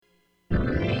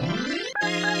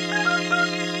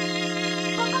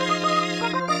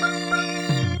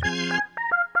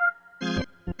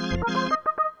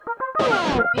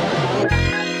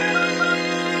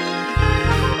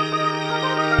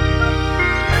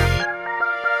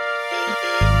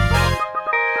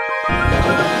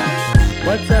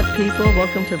people?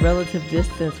 Welcome to Relative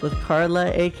Distance with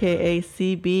Carla, aka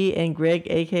CB, and Greg,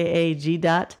 aka G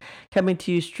Dot, coming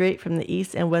to you straight from the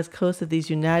east and west coast of these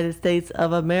United States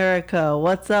of America.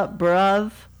 What's up,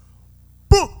 bruv?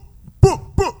 Boop,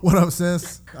 boop, boop. What up,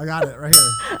 sis? I got it right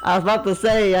here. I was about to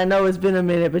say, I know it's been a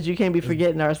minute, but you can't be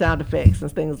forgetting our sound effects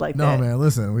and things like that. No, man,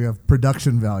 listen, we have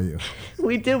production value.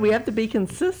 We do. We have to be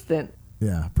consistent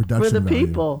Yeah, production for the value.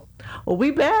 people. Well, we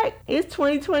back. It's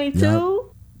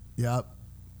 2022. Yep.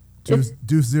 Deuce,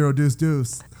 deuce, zero, deuce,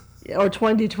 deuce. Or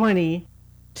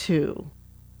 2022.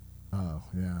 Oh,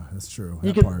 yeah, that's true.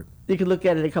 You could look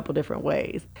at it a couple different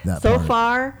ways. So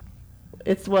far,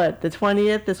 it's what, the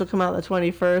 20th? This will come out the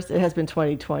 21st. It has been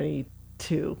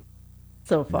 2022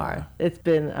 so far. Yeah. It's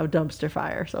been a dumpster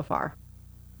fire so far.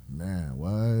 Man,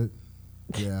 what?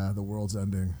 Yeah, the world's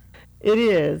ending. It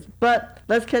is. But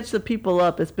let's catch the people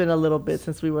up. It's been a little bit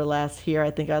since we were last here.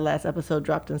 I think our last episode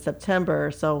dropped in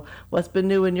September. So what's been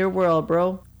new in your world,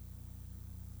 bro?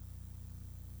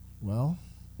 Well,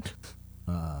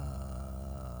 a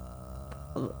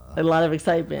lot of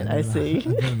excitement, I see. I've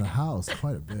been in the house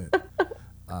quite a bit.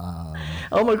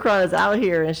 Omicron is out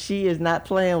here, and she is not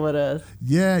playing with us.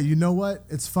 Yeah, you know what?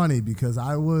 It's funny because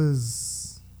I was,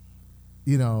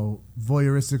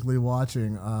 voyeuristically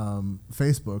watching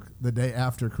Facebook the day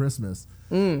after Christmas,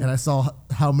 and I saw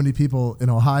how many people in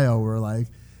Ohio were like,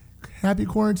 "Happy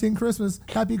quarantine Christmas,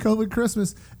 happy COVID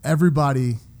Christmas."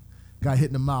 Everybody got hit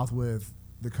in the mouth with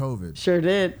the COVID. Sure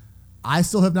did. I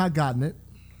still have not gotten it.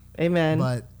 Amen.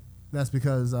 But that's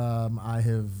because I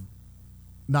have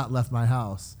not left my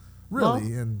house,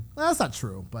 really. Well, and that's not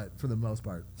true, but for the most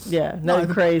part. Yeah,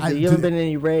 nothing crazy. You haven't been in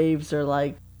any raves or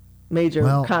like major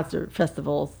concert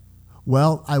festivals.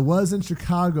 Well, I was in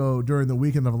Chicago during the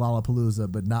weekend of Lollapalooza,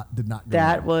 but did not go.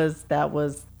 That was,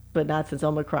 but not since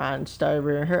Omicron started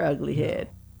rearing her ugly head.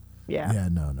 Yeah. Yeah,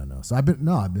 no. So I haven't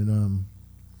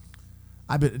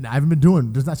been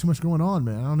doing. There's not too much going on,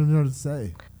 man. I don't even know what to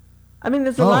say. I mean,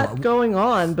 there's a lot going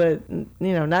on, but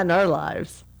not in our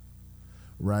lives.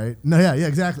 Right? No, yeah,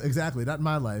 exactly. Not in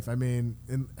my life. I mean,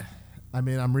 I'm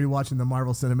rewatching the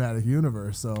Marvel Cinematic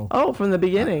Universe, so. Oh, from the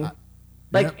beginning,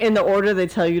 in the order they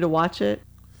tell you to watch it.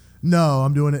 No,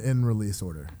 I'm doing it in release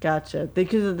order. Gotcha.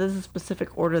 Because there's a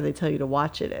specific order they tell you to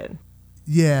watch it in.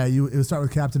 Yeah, it would start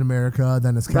with Captain America,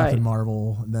 then it's Captain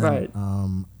Marvel, then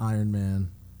Iron Man.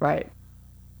 Right.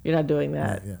 You're not doing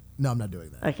that. Yeah. No, I'm not doing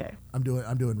that. Okay. I'm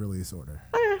doing release order.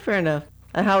 Okay, fair enough.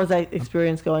 And how is that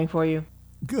experience going for you?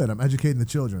 Good. I'm educating the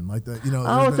children, like the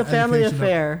Oh, it's a family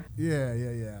affair. Yeah.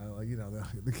 Like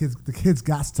the kids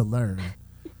got to learn.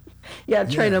 Yeah,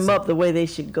 train them up the way they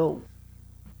should go.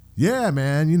 Yeah,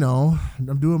 man.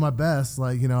 I'm doing my best.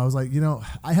 Like I was like,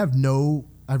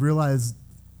 I realized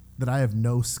that I have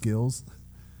no skills.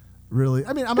 Really,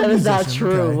 I mean, I'm a musician. That is not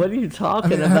true. Okay? What are you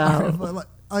talking about?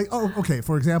 Okay.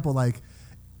 For example, like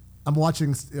I'm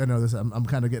watching. I know this. I'm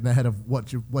kind of getting ahead of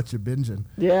what you're binging.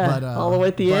 Yeah, but, all the way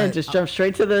at the end. Just jump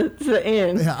straight to the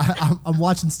end. Yeah, I'm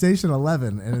watching Station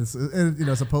 11, and it's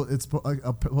a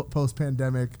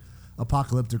post-pandemic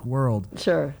apocalyptic world.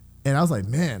 Sure. And I was like,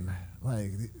 man,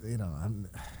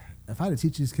 if I had to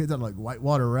teach these kids how to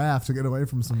whitewater raft to get away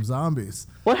from some zombies.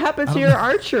 What happened to your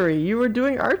archery? You were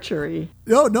doing archery.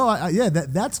 No,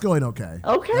 that's going okay.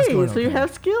 Okay, so you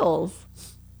have skills.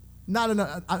 Not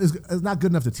enough. It's not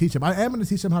good enough to teach them. I am going to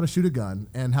teach them how to shoot a gun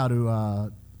and how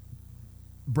to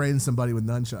brain somebody with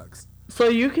nunchucks. So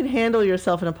you can handle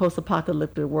yourself in a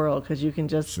post-apocalyptic world because you can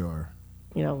just,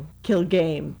 kill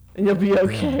game and you'll be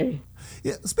okay.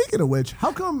 Yeah. Speaking of which,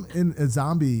 how come in a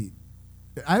zombie,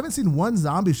 I haven't seen one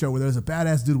zombie show where there's a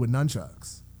badass dude with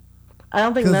nunchucks? I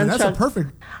don't think nunchucks. That's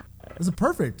a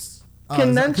perfect.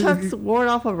 Can nunchucks ward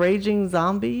off a raging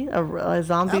zombie? A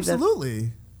zombie?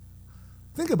 Absolutely.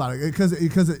 Think about it,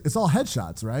 because it's all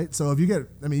headshots, right? So if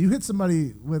you hit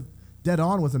somebody with dead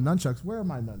on with a nunchucks. Where are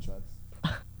my nunchucks?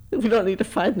 We don't need to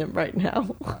find them right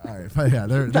now. All right, yeah,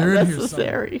 they're in here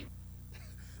somewhere.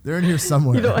 They're in here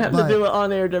somewhere. You don't have to do an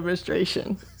on-air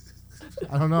demonstration.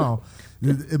 I don't know.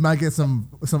 It might get some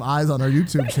eyes on our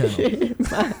YouTube channel.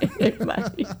 It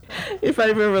might. If I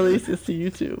ever release this to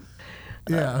YouTube.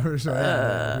 Yeah, for sure.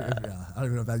 Yeah. I don't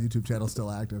even know if that YouTube channel is still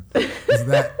active. I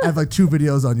have like 2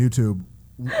 videos on YouTube.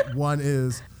 One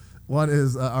is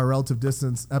our Relative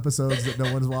Distance episodes that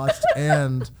no one's watched,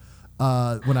 and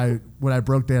when I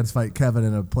broke dance fight Kevin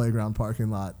in a playground parking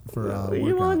lot for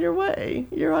You're on your way.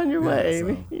 You're on your way.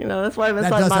 So. That's why I've been that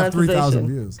does monetization. Have 3,000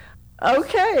 views.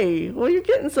 Okay, well you're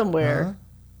getting somewhere.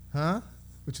 Huh?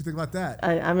 What you think about that?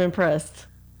 I'm impressed.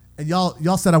 And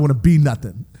y'all said I want to be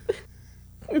nothing.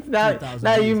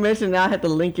 Now you mentioned, now I have to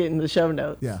link it in the show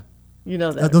notes. Yeah. You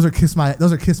know that. Those are kiss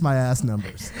my ass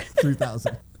numbers.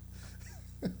 3,000.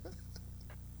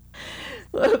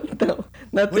 No,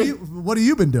 nothing. What have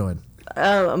you been doing?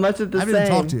 Much of the same. I haven't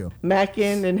talked to you.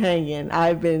 Macking and hanging.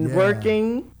 I've been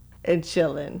working and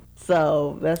chilling.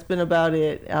 So that's been about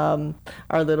it.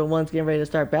 Our little one's getting ready to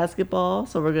start basketball,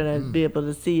 so we're gonna be able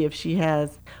to see if she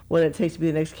has what it takes to be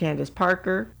the next Candace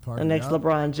Parker, the next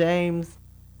LeBron James.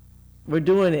 We're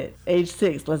doing it. Age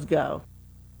 6. Let's go.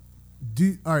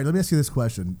 All right, let me ask you this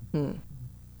question.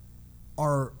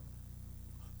 Are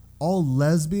all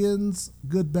lesbians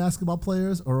good basketball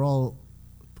players, or all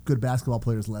good basketball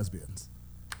players lesbians?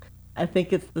 I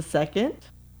think it's the second.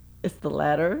 It's the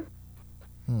latter.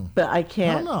 But I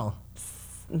can't. I don't know.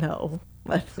 No.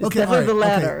 It's okay, definitely the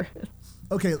latter.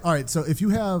 Okay, all right. So if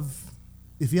you're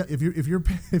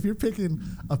picking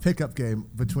a pickup game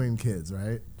between kids,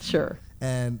 right? Sure.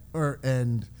 And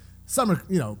some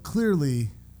are,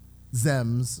 clearly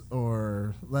Zems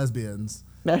or lesbians.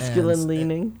 Masculine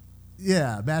leaning.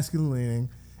 Yeah, masculine leaning.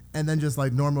 And then just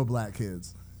like normal black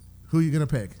kids. Who are you going to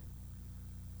pick?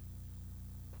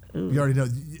 Ooh. You already know.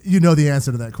 You know the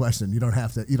answer to that question. You don't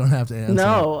have to answer.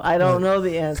 No, I don't know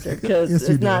the answer because yes,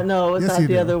 it's not. No, it's yes, not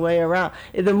the other way around.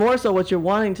 The more so, what you're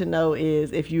wanting to know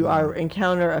is if you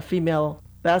encounter a female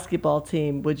basketball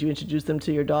team, would you introduce them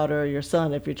to your daughter or your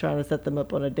son if you're trying to set them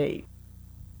up on a date?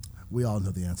 We all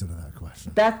know the answer to that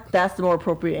question. That's the more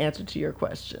appropriate answer to your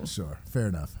question. Sure, fair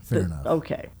enough. Enough.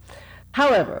 Okay.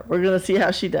 However, we're going to see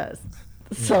how she does.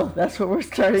 So that's what we're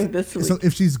starting this week. So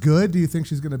if she's good, do you think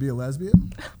she's going to be a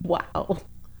lesbian? Wow.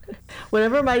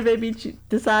 Whenever my baby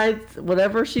decides,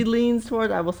 whatever she leans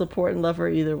toward, I will support and love her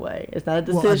either way. It's not a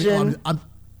decision. Well,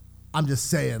 I'm just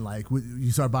saying, like,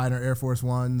 you start buying her Air Force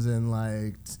Ones and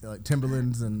like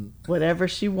Timberlands and whatever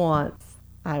she wants,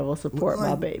 I will support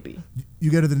my baby. You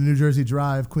get her the New Jersey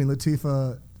Drive Queen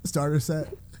Latifah starter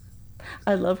set.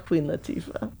 I love Queen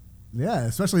Latifah. Yeah,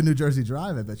 especially New Jersey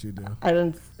Drive. I bet you do. I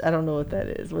don't know what that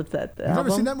is. What's that? You've never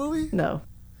seen that movie? No.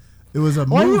 It was a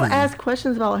movie. Why do you ask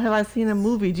questions about have I seen a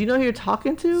movie? Do you know who you're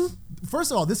talking to?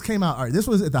 First of all, this came out. All right, this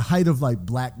was at the height of like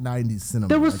black '90s cinema.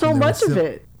 There was so much of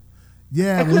it.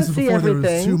 Yeah, this was before there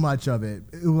was too much of it.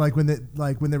 It was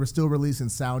like when they were still releasing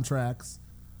soundtracks.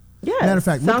 Yeah. Matter of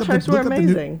fact, soundtracks were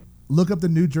amazing. Look up the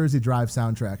New Jersey Drive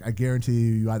soundtrack. I guarantee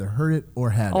you either heard it or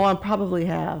had it. Oh, I probably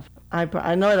have. I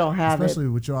know I don't have Especially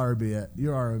with your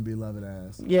R&B loving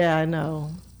ass. Yeah, I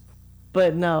know.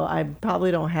 But no, I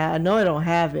probably don't have. I know I don't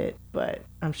have it, but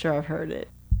I'm sure I've heard it.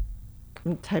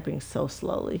 I'm typing so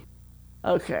slowly.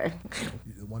 Okay.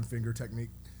 One finger technique.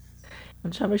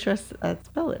 I'm trying to make sure I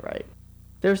spell it right.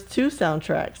 There's 2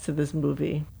 soundtracks to this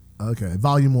movie. Okay,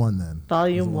 Volume 1 then.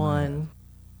 Volume 1.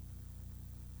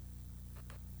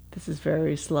 This is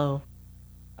very slow.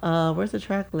 Where's the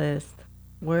track list?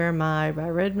 Where Am I by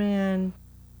Redman.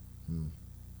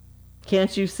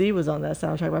 Can't You See was on that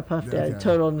soundtrack by Puff Daddy. Okay.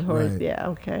 Total Notorious. Right. Yeah,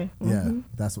 okay. Mm-hmm. Yeah,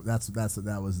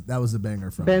 that was a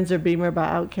banger from Benz or Beamer by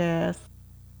Outkast.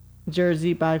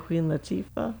 Jersey by Queen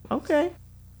Latifah. Okay.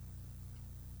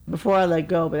 Before I Let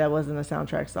Go, but that wasn't a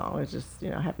soundtrack song. It just,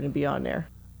 happened to be on there.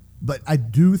 But I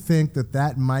do think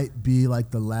that might be like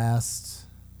the last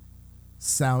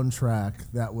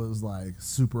soundtrack that was like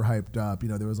super hyped up.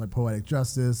 There was like Poetic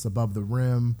Justice, Above the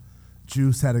Rim.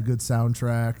 Juice had a good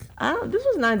soundtrack. This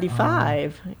was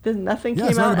 95. Nothing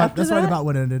came out after that's that? right about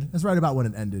when it ended. That's right about when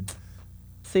it ended.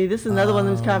 See, this is another one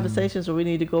of those conversations where we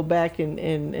need to go back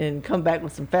and come back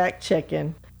with some fact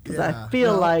checking. Because I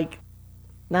feel like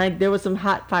there was some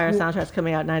hot fire soundtracks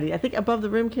coming out in 90. I think Above the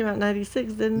Rim came out in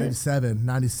 96, didn't it?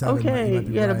 97. Okay,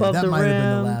 you had Above the Rim. That might have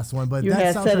been the last one. But you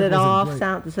had Set It Off.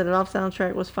 The Set It Off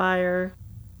soundtrack was fire.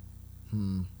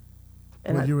 And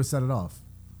what year was Set It Off?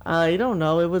 I don't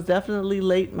know. It was definitely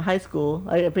late in high school.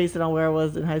 I based it on where I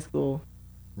was in high school.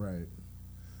 Right.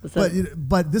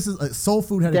 But this is Soul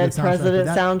Food had a good soundtrack. Dead President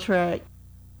soundtrack.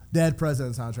 Dead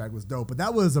President soundtrack was dope, but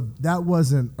that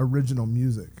wasn't original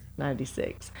music.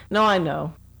 96. No, I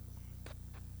know.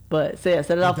 But Set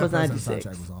It Off was 96.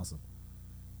 Soundtrack was awesome.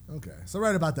 Okay, so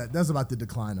right about that. That's about the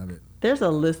decline of it. There's a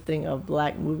listing of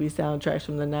black movie soundtracks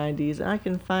from the 90s, and I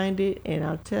can find it, and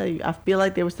I'll tell you. I feel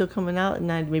like they were still coming out in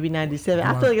maybe 97.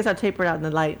 I feel like it's not tapered out in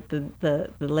the late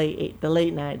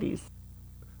 90s.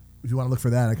 If you want to look for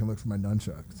that, I can look for my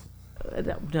nunchucks.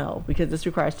 No, because this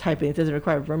requires typing. It doesn't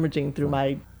require rummaging through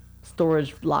my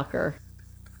storage locker.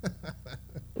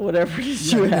 Whatever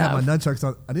you have. Have my nunchucks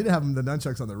on. I need to have the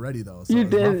nunchucks on the ready though. So you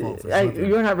did.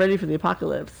 You're not ready for the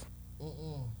apocalypse.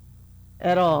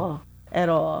 At all.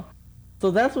 So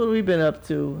that's what we've been up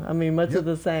to. I mean, much of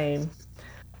the same.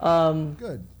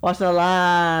 Good. Watching a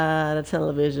lot of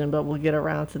television, but we'll get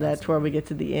around to that before we get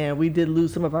to the end. We did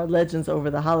lose some of our legends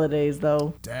over the holidays,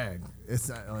 though. Dang, it's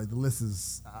like the list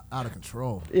is out of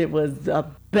control. It was a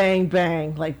bang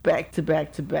bang, like back to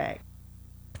back to back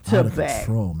Out of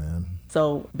control, man.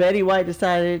 So Betty White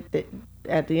decided that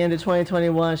at the end of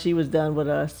 2021 she was done with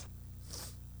us.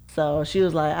 So she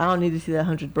was like, I don't need to see that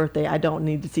 100th birthday. I don't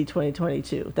need to see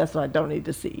 2022. That's what I don't need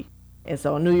to see. And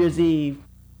so on New Year's Eve,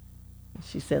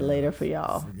 she said later for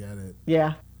y'all. Forget it.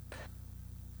 Yeah.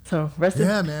 So rest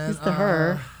in peace to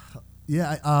her.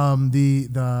 Yeah. I'm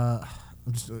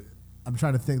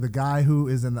trying to think. The guy who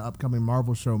is in the upcoming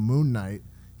Marvel show Moon Knight,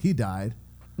 he died.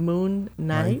 Moon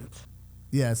Knight. Right?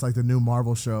 Yeah, it's like the new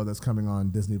Marvel show that's coming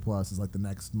on Disney Plus. Is like the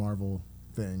next Marvel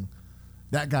thing.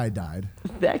 That guy died.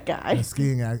 That guy. A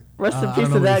skiing act. Rest in peace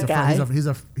to that guy.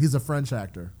 He's a French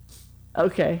actor.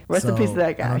 Okay. Rest in peace to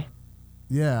that guy.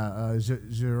 Yeah,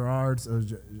 Gerard.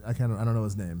 I don't know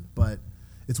his name, but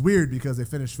it's weird because they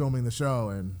finished filming the show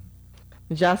and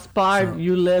Gaspard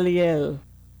Ulliel.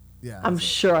 Yeah, I'm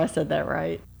sure I said that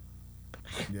right.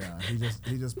 Yeah, he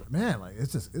just man, like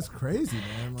it's crazy,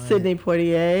 man. Like, Sidney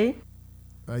Poitier.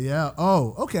 Yeah.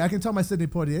 Oh, okay. I can tell my Sidney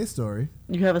Poitier story.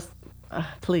 You have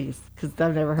please, because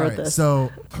I've never heard this. So,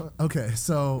 okay,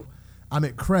 so I'm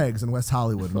at Craig's in West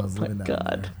Hollywood when I was living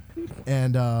down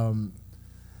there,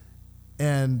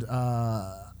 and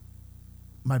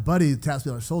my buddy taps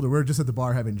me on the shoulder. We're just at the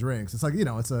bar having drinks. It's like, you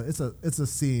know, it's a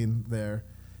scene there.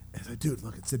 And he's like, dude,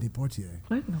 look, it's Sidney Poitier.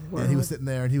 What in the world? And he was sitting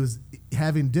there and he was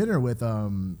having dinner with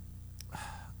who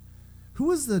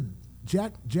was the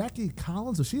Jackie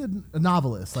Collins? Was she a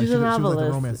novelist? She's a novelist. She was like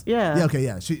a romance. Yeah. Yeah. Okay.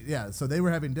 Yeah. So they were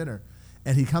having dinner,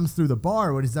 and he comes through the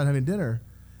bar when he's done having dinner,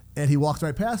 and he walks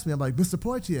right past me. I'm like, Mr.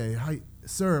 Poitier, hi,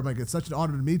 sir. I'm like, it's such an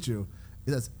honor to meet you.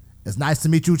 He says, it's nice to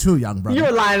meet you too, young brother.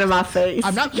 You're lying in my face.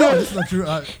 I'm not. No, this is not true.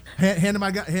 Hand to my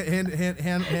gun. Hand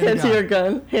to your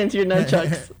gun. Hand to your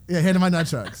nunchucks. Hand to my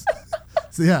nunchucks.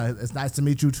 So yeah, it's nice to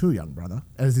meet you too, young brother.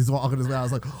 As he's walking his way, I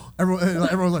was like,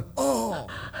 everyone's like, oh.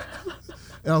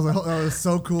 And I was like, oh, it was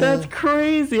so cool. That's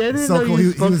crazy. I didn't know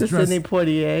you spoke to Sidney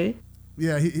Poitier.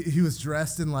 Yeah, he was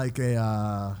dressed in like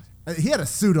a. He had a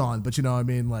suit on, but you know, I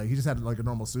mean, like he just had like a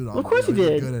normal suit on. Well, of course he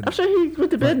did. I'm sure he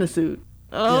went to bed in a suit.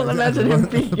 I don't imagine him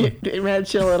being mad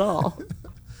chill at all.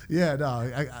 Yeah, no,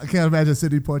 I can't imagine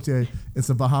Sidney Poitier in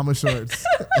some Bahama shorts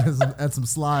and some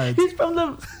slides. He's from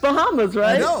the Bahamas,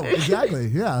 right? I know, exactly.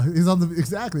 Yeah, he's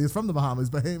He's from the Bahamas,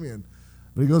 Bahamian,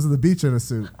 but he goes to the beach in a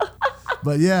suit.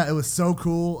 But yeah, it was so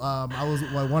cool.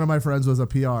 One of my friends was a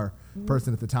PR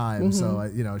person at the time, so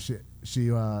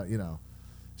she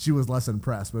was less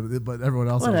impressed, but everyone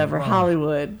else. Whatever, was like,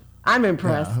 Hollywood. I'm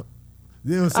impressed.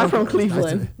 Yeah. I'm from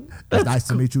Cleveland. It's nice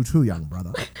to meet you too, young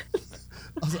brother. I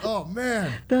was like, oh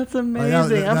man, that's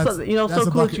amazing. So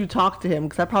cool that you talked to him,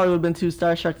 because I probably would have been too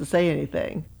starstruck to say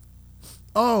anything.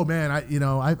 Oh man,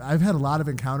 I've had a lot of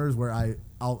encounters where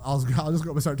I'll just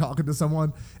go and start talking to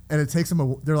someone, and it takes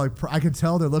them. They're like, I can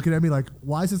tell they're looking at me like,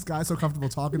 why is this guy so comfortable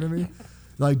talking to me?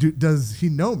 Like, does he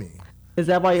know me? Is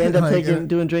that why you end up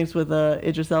doing drinks with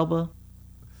Idris Elba?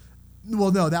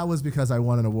 Well, no, that was because I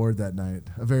won an award that night,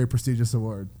 a very prestigious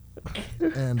award.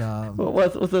 And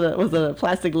was it a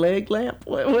plastic leg lamp?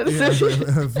 What is it?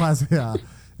 It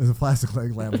was a plastic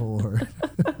leg lamp award.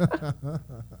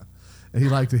 And he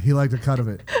liked a cut of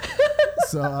it.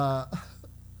 So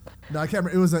no, I can't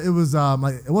remember. It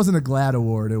wasn't a GLAAD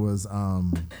award. It was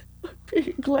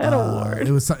GLAAD award.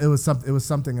 It was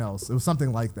something else. It was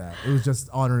something like that. It was just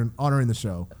honoring the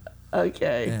show.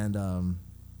 Okay. And from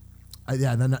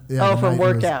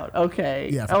workout. Okay.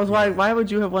 Yeah. Why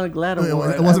would you have won a GLAAD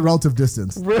award? It wasn't relative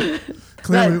distance.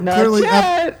 Clearly,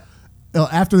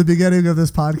 after the beginning of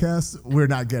this podcast, we're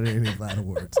not getting any GLAAD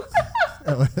awards.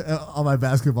 on my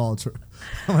basketball.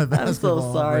 I'm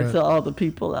so sorry to all the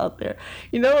people out there.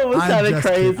 You know what was kind of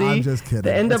crazy? I'm just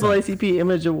kidding. The NAACP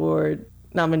Image Award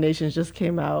nominations just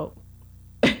came out.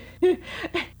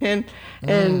 and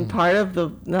part of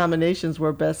the nominations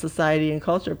were Best Society and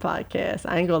Culture Podcast.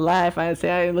 I ain't gonna lie if I didn't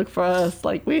say I didn't look for us.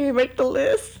 Like, we didn't make the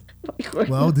list.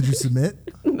 Well, did you submit?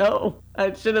 No,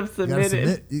 I should have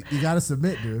submitted. You gotta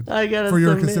submit, dude. I gotta for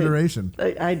your consideration.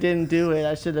 I didn't do it.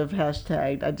 I should have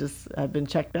hashtagged. I've been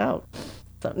checked out.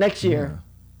 So next year.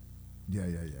 Yeah.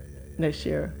 Next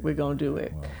year we're gonna do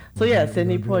it. Wow. So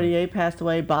Sidney Poitier passed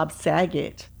away. Bob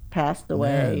Saget passed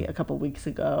away a couple weeks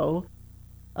ago.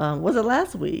 Was it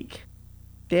last week?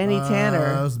 Danny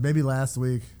Tanner. It was maybe last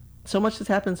week. So much has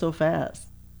happened so fast.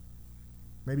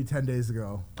 Maybe 10 days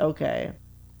ago. Okay.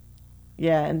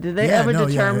 Yeah, and did they ever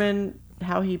determine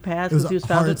how he passed? It was he was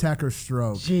a heart attack or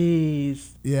stroke.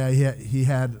 Jeez. Yeah, he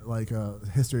had like a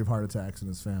history of heart attacks in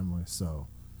his family. So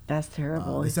that's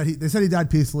terrible. They said he died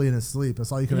peacefully in his sleep.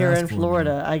 That's all you can Here ask in for.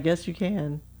 Florida, Man. I guess you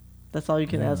can. That's all you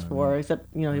can ask for. Except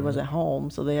he wasn't home,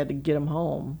 so they had to get him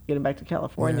home, get him back to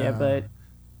California. Yeah. But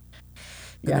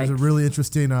there's a really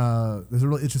interesting.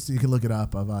 You can look it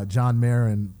up of John Mayer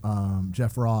and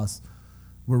Jeff Ross.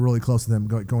 We're really close to them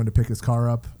going to pick his car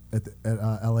up at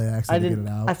LAX to get it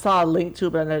out. I saw a link to it,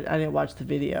 but I didn't watch the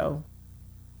video.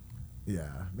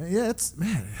 Yeah, it's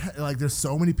like there's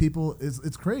so many people.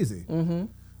 It's crazy. Mm-hmm.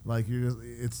 Like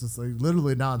it's just like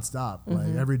literally nonstop. Mm-hmm.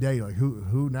 Like every day, like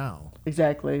who now?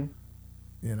 Exactly.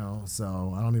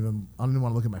 So I don't even want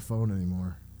to look at my phone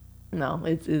anymore. No,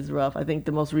 it's rough. I think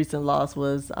the most recent loss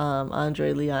was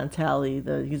Andre Leon Talley.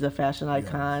 He's a fashion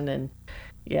icon, and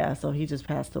so he just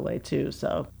passed away too.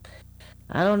 So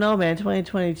I don't know, man.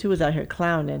 2022 is out here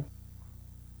clowning.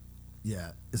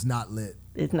 Yeah, it's not lit.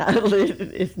 It's not lit.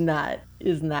 It's not.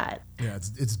 Yeah,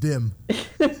 it's dim.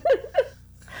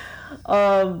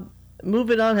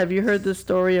 Moving on. Have you heard the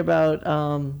story about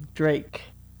Drake?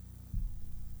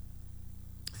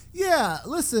 Yeah.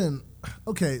 Listen.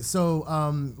 Okay, so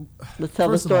let's tell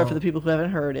the story for the people who haven't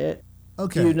heard it.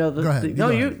 Okay. Do you know the? Go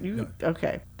ahead.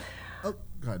 Okay. Oh,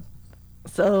 go ahead.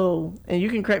 So, and you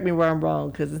can correct me where I'm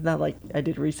wrong because it's not like I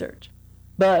did research,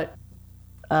 but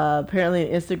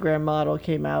apparently an Instagram model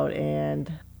came out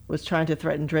and was trying to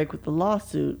threaten Drake with the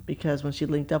lawsuit because when she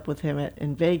linked up with him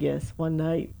in Vegas one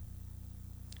night,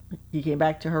 he came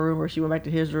back to her room or she went back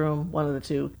to his room, one of the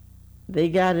two. They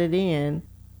got it in.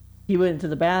 He went into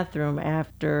the bathroom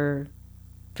after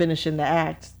finishing the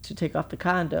act to take off the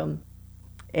condom,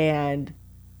 and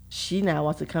she now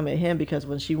wants to come at him because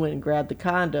when she went and grabbed the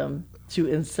condom to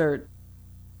insert,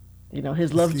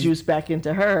 his love juice back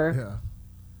into her,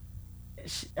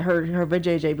 her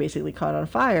vajayjay basically caught on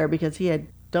fire because he had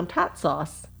dumped hot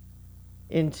sauce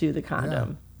into the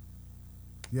condom.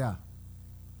 Yeah.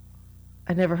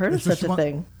 I never heard of such a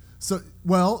thing. So,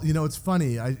 well, it's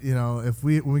funny.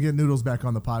 When we get Noodles back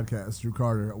on the podcast, Drew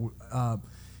Carter,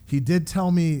 he did tell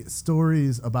me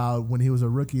stories about when he was a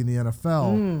rookie in the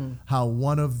NFL, how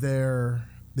one of they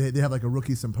have like a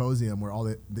rookie symposium where all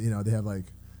they have like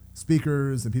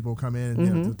speakers and people come in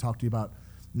and to talk to you about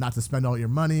not to spend all your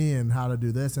money and how to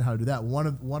do this and how to do that. One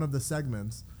of the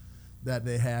segments that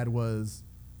they had was,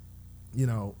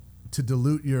 to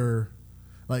dilute your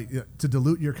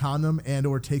condom and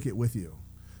or take it with you.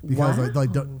 Because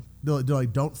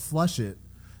don't flush it,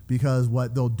 because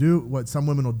what some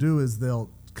women will do is they'll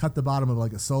cut the bottom of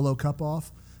like a Solo cup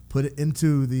off, put it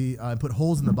into the put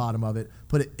holes in the bottom of it,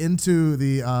 put it into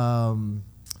the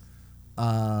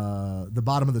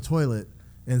bottom of the toilet,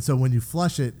 and so when you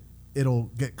flush it, it'll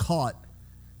get caught,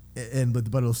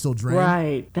 but it'll still drain.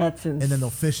 Right, that's insane. And then they'll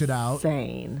fish it out.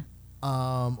 Insane.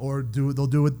 They'll do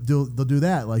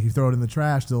that. Like you throw it in the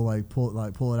trash, they'll like pull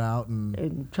it out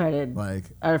and try to like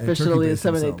artificially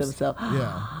inseminate themselves.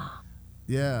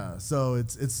 Yeah. So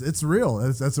it's real.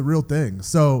 That's a real thing.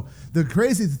 So the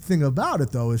crazy thing about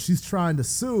it though is she's trying to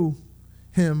sue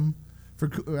him for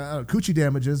coochie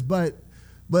damages, but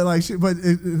in a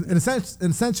sense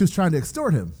she was trying to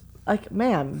extort him. Like,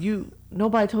 ma'am,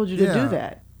 nobody told you to do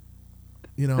that.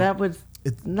 That was.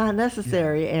 It's not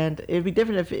necessary, and it'd be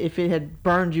different if it had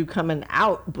burned you coming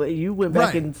out, but you went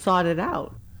back and sought it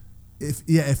out.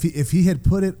 If he had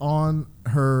put it on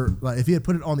her, like if he had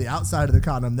put it on the outside of the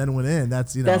condom, then went in,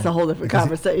 that's that's a whole different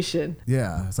conversation.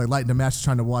 It's like lighting a match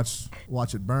trying to watch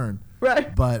it burn.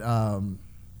 Right.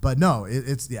 But no,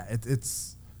 it's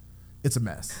a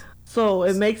mess. So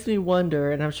it makes me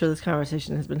wonder, and I'm sure this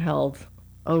conversation has been held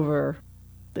over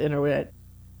the internet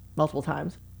multiple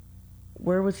times.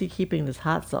 Where was he keeping this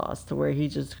hot sauce to where he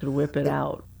just could whip it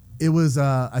out? It was,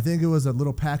 I think it was a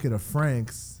little packet of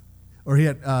Frank's, or he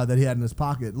had that he had in his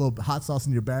pocket. A little hot sauce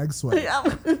in your bag, Sway.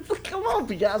 Come on,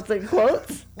 Beyonce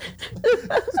quotes.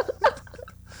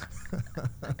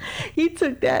 He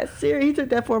took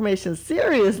that formation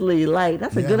seriously. Like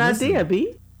that's a good idea,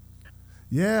 B.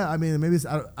 Yeah, I mean, maybe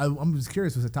I'm just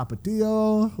curious. Was it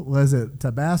Tapatio? Was it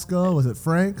Tabasco? Was it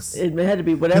Frank's? It had to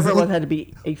be whatever it was. Had to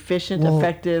be efficient,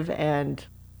 effective, and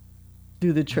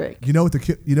do the trick. You know what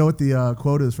the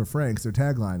quote is for Frank's? Their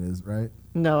tagline is, right?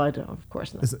 No, I don't. Of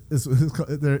course not.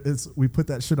 We put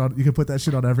that shit on. You can put that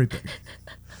shit on everything.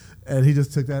 And he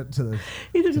just took that to the.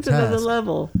 He took it to another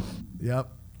level. Yep.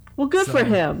 Well, good for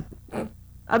him.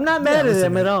 I'm not mad at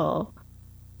him at all.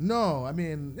 No, I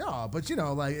mean, no, but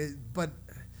but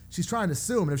she's trying to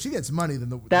sue him, and if she gets money,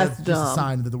 then that's just a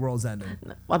sign that the world's ending.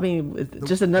 I mean, it's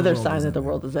just another sign that the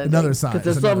world is ending. Another sign, because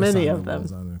there's so many of them.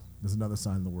 There's another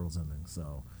sign the world's ending.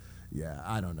 So, Yeah,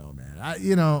 I don't know, man.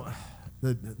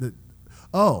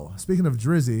 Speaking of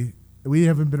Drizzy, we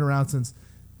haven't been around since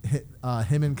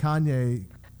him and Kanye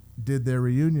did their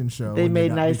reunion show. They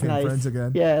made nice friends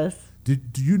again. Yes. Do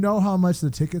you know how much the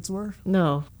tickets were?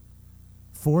 No.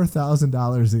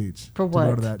 $4,000 each. For what? To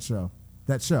go to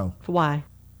that show. For why?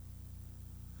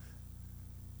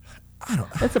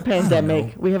 It's a I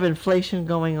pandemic. We have inflation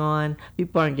going on.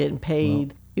 People aren't getting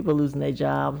paid. People losing their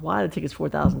jobs. Why are the tickets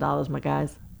 $4,000, my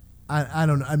guys? I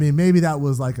don't know. I mean, maybe that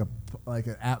was like an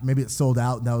app. Maybe it sold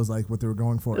out, and that was like what they were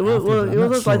going for. It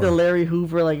was like the Larry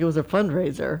Hoover, like it was a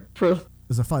fundraiser for. It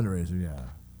was a fundraiser,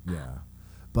 yeah.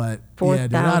 But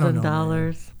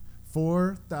 $4,000.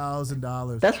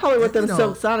 $4,000. That's probably what them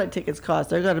Silk Sonic tickets cost.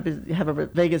 They're going to have a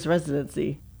Vegas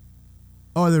residency.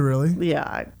 Oh, are they really? Yeah,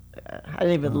 I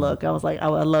didn't even look. I was like, I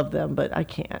love them, but I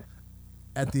can't.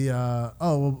 At the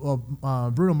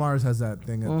Bruno Mars has that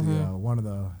thing at the one of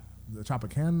the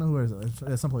Tropicana. Where is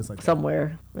it? Someplace like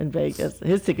somewhere in Vegas.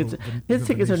 His tickets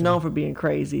are known for being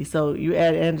crazy. So you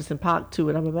add Anderson .Paak to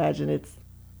it, I'm imagining it's.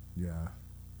 Yeah.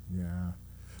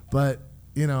 But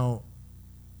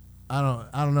I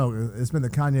don't know. It's been the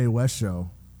Kanye West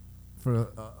show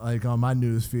for on my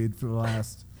news feed for the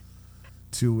last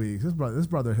 2 weeks. This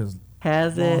brother has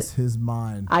lost his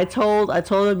mind. I told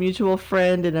a mutual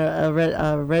friend and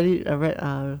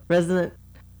a resident,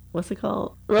 what's it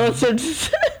called?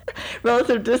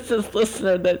 Relative distance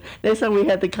listener that next time we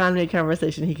had the Kanye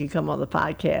conversation, he could come on the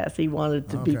podcast. He wanted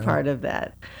to be part of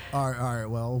that. All right.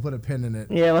 Well, we'll put a pin in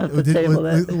it. Yeah, we'll have to table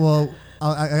that. Well,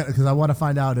 because I want to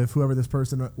find out if whoever this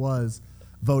person was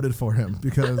voted for him,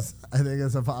 because I think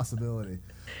it's a possibility.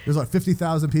 There's like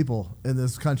 50,000 people in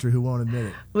this country who won't admit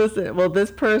it. Listen, well,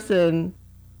 this person,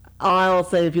 I'll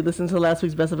say, if you listen to last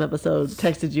week's Best of episode,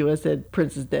 texted you and said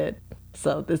Prince is dead.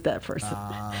 So there's that person.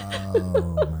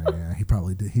 Oh man, he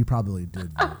probably did. He probably did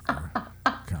vote for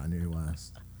Kanye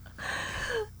West.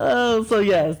 Oh, so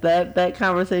yes, that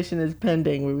conversation is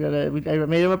pending. I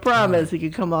made him a promise he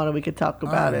could come on and we could talk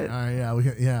about it. All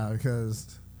right,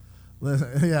 because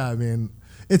listen, I mean,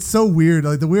 it's so weird.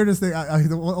 Like the weirdest thing,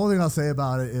 the only thing I'll say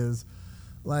about it is,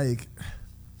 like,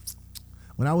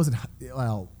 when I was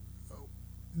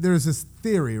there's this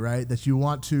theory, right, that you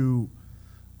want to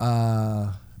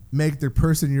make the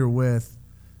person you're with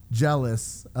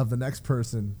jealous of the next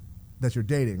person that you're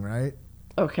dating, right?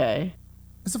 Okay.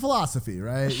 It's a philosophy,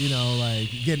 right? Like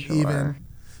getting even.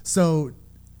 So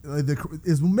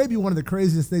is maybe one of the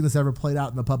craziest things that's ever played out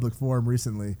in the public forum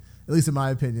recently, at least in my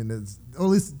opinion, or at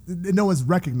least no one's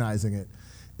recognizing it,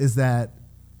 is that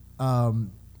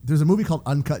there's a movie called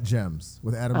Uncut Gems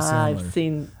with Adam Sandler. I've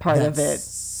seen part of it.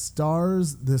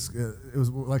 Stars this. It was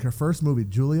like her first movie,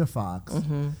 Julia Fox,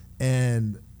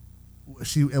 and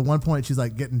she at one point she's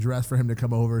like getting dressed for him to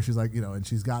come over. She's like, and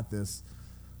she's got this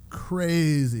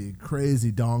crazy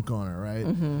donk on her, right?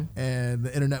 And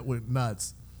the internet went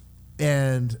nuts.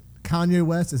 And Kanye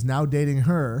West is now dating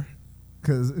her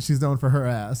because she's known for her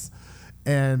ass.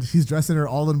 And he's dressing her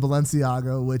all in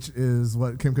Balenciaga, which is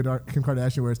what Kim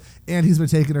Kardashian wears. And he's been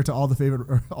taking her to all of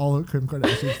Kim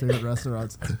Kardashian's favorite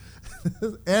restaurants.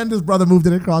 And his brother moved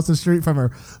in across the street from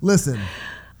her. Listen,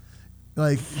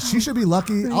 like, she should be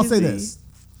lucky. Crazy.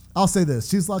 I'll say this.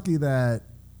 She's lucky that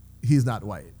he's not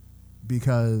white.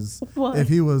 Because what? if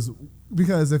he was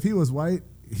white,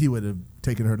 he would have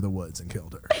taken her to the woods and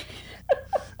killed her.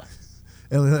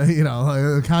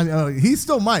 And, Kanye, he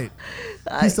still might.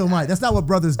 That's not what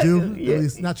brothers do. At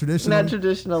least not traditionally. Not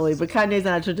traditionally, but Kanye's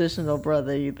not a traditional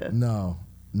brother either. No.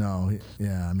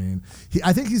 I mean,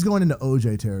 I think he's going into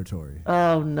OJ territory.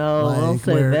 Oh no! Don't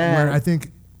say that. Where I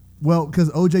think, because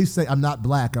OJ say I'm not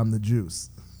black, I'm the juice.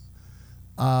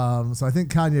 So I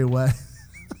think Kanye West.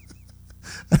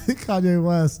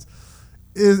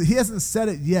 He hasn't said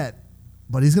it yet,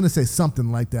 but he's going to say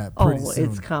something like that pretty soon.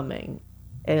 It's coming.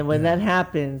 And when that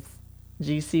happens,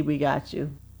 GC, we got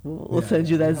you. We'll send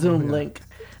you that Zoom link.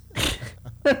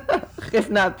 If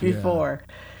not before.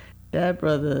 That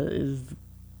brother is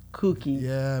kooky.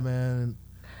 Yeah, man.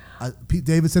 Pete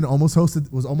Davidson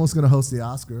was almost going to host the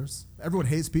Oscars. Everyone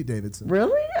hates Pete Davidson.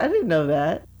 Really? I didn't know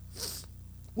that.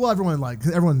 Well,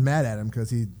 everyone's mad at him because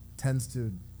he tends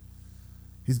to...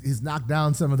 He's knocked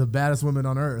down some of the baddest women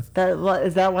on earth.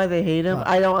 Is that why they hate him?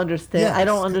 I don't understand. Yes, I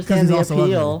don't understand the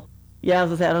appeal. Ugly. Yeah, I was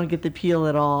gonna say I don't get the appeal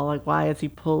at all. Like, why is he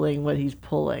pulling what he's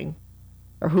pulling,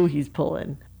 or who he's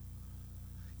pulling?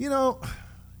 He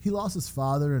lost his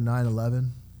father in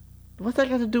 9/11. What's that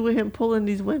got to do with him pulling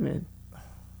these women?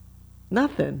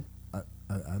 Nothing. I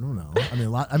don't know. I mean, a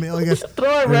lot. I mean, I guess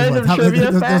throw a random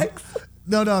trivia facts.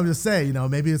 No, I'm just saying.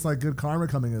 Maybe it's like good karma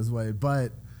coming his way,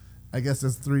 but I guess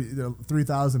there's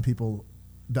 3,000 people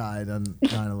died on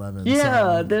 9/11.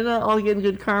 Yeah, so, they're not all getting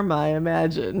good karma, I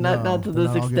imagine. Not to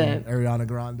this extent. Ariana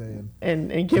Grande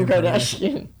and Kim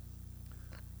Kardashian.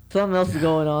 Something else is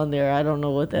going on there. I don't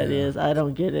know what that is. I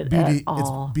don't get it at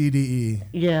all. It's BDE.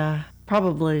 Yeah,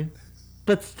 probably.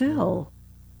 But still,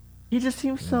 he just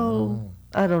seems so.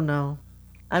 I don't know.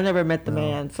 I've never met the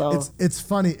man, so it's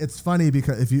funny. It's funny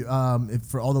because if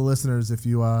for all the listeners, if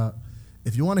you want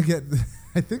to get,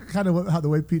 I think kind of how the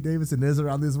way Pete Davidson is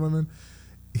around these women,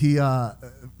 he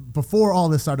before all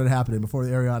this started happening, before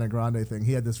the Ariana Grande thing,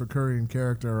 he had this recurring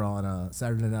character on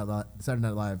Saturday Night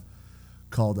Live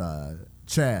called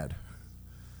Chad,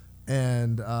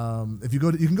 and if you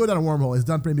can go down a wormhole. He's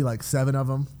done maybe like 7 of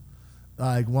them,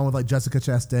 like one with like Jessica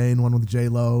Chastain, one with J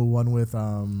Lo, one with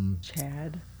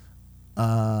Chad.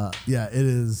 Yeah,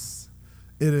 it's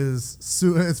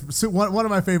one of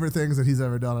my favorite things that he's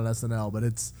ever done on SNL, but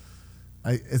it's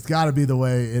got to be the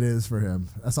way it is for him.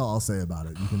 That's all I'll say about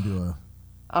it. You can do a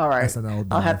all right. SNL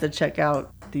I'll have to check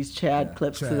out these Chad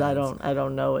clips because I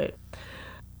don't know it.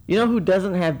 You know who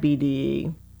doesn't have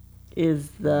BDE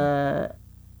is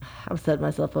I'm setting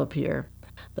myself up here.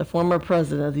 The former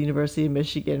president of the University of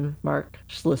Michigan, Mark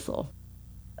Schlissel.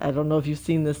 I don't know if you've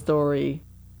seen this story.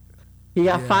 He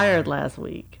got fired last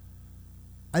week.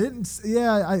 I didn't.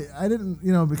 Yeah, I didn't.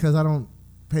 Because I don't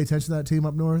pay attention to that team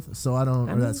up north, so I don't.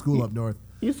 Or that school up north.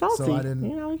 You're salty. So I didn't.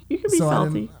 You can be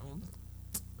salty.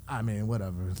 I mean,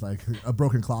 whatever. It's like a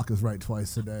broken clock is right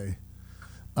twice a day.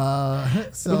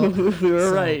 So we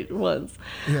were right once.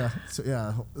 Yeah. So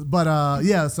yeah, but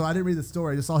yeah. So I didn't read the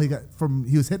story. I just saw he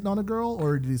was hitting on a girl,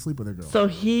 or did he sleep with a girl? So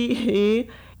he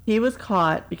was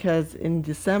caught because in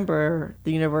December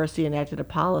the university enacted a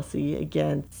policy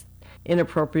against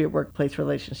inappropriate workplace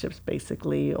relationships,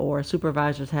 basically, or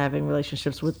supervisors having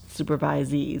relationships with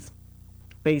supervisees,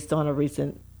 based on a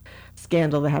recent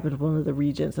scandal that happened with one of the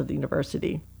regents of the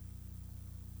university.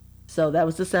 So that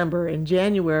was December. In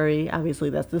January, obviously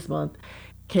that's this month,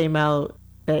 came out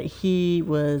that he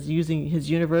was using his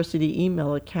university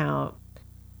email account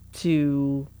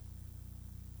to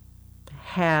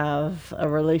have a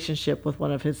relationship with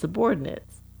one of his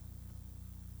subordinates.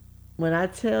 When I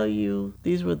tell you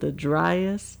these were the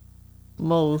driest,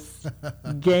 most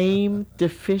game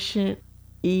deficient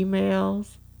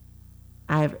emails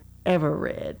I've ever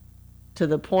read, to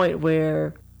the point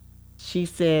where she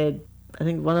said, I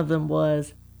think one of them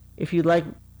was, if you'd like,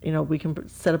 we can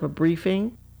set up a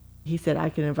briefing. He said, I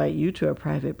can invite you to a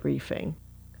private briefing.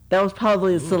 That was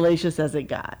probably as salacious as it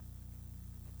got.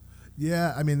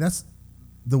 Yeah, I mean, that's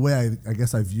the way I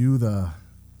guess I view the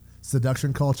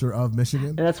seduction culture of Michigan.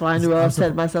 And that's why I knew I was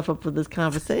setting myself up for this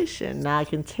conversation. Now I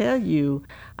can tell you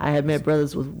I have met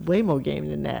brothers with way more game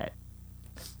than that.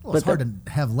 Well, it's hard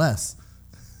to have less.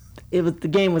 The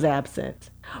game was absent.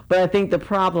 But I think the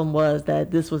problem was that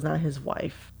this was not his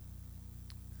wife.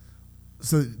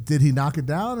 So did he knock it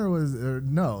down or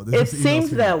no? It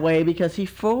seems that way because he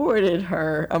forwarded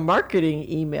her a marketing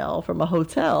email from a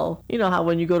hotel. You know how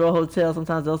when you go to a hotel,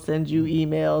 sometimes they'll send you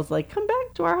emails like, come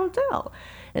back to our hotel.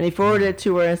 And he forwarded it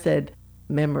to her and said,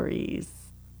 memories.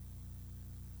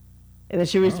 And then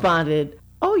she responded,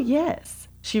 oh, yes.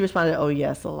 She responded, oh,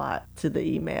 yes, a lot to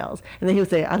the emails. And then he would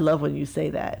say, I love when you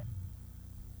say that.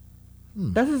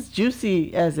 That's as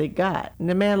juicy as it got. And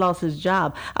the man lost his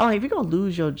job. I'm like, if you're going to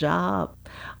lose your job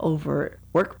over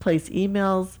workplace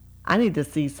emails, I need to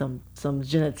see some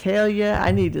genitalia.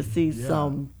 I need to see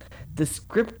some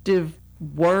descriptive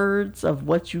words of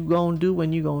what you going to do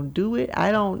when you going to do it.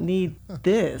 I don't need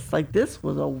this. Like, this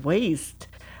was a waste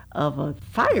of a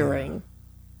firing.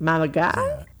 My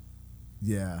guy?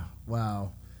 Yeah.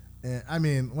 Wow. And, I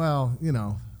mean, well,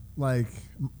 like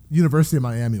University of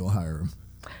Miami will hire him.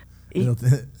 They'll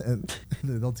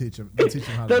teach him.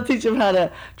 They'll teach him how to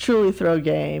truly throw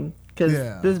game, because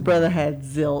this brother had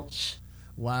zilch.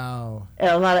 Wow. And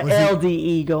a lot of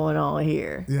LDE going on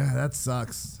here. Yeah, that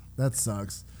sucks. I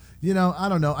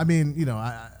don't know. I mean,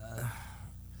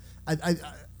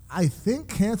 I think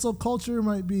cancel culture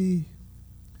might be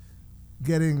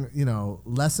getting,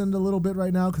 lessened a little bit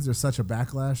right now because there's such a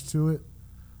backlash to it.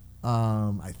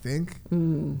 I think,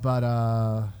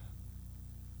 but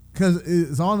because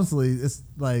it's honestly, it's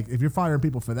like if you're firing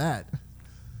people for that,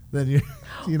 then you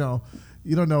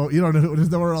don't know. There's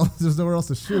nowhere else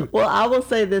to shoot. Well, I will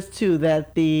say this too,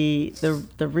 that the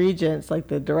regents, like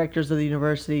the directors of the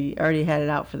university, already had it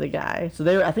out for the guy.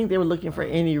 So I think they were looking for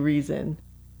any reason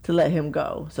to let him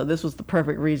go. So this was the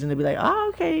perfect reason to be like, oh,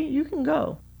 okay, you can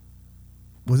go.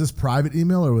 Was this private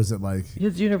email or was it like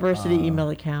his university email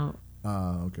account?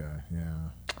 Oh, okay, yeah.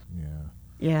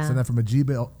 Yeah. Send that from a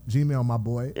Gmail, my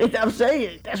boy. I'm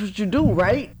saying that's what you do,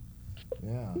 right?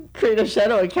 Yeah. Create a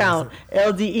shadow account,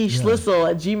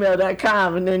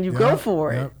 ldeschlissel@gmail.com, and then you go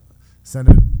for it. Send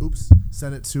it.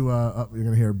 Send it to. You're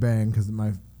gonna hear a bang because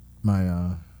my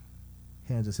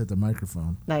hand just hit the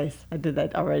microphone. Nice. I did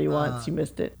that already once. You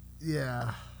missed it.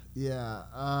 Yeah.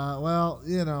 Well,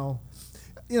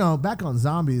 back on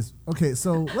zombies. Okay,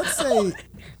 so let's say.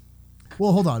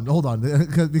 Well, hold on,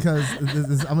 because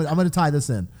I'm going to tie this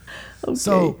in. Okay.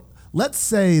 So let's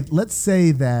say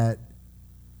that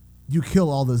you kill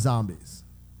all the zombies.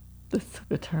 This took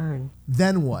a turn.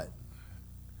 Then what?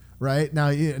 Right now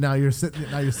you're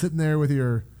sitting there with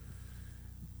you're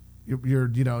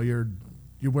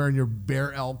wearing your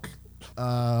bear elk,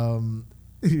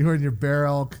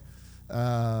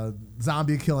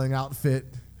 zombie killing outfit.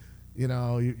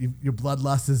 Your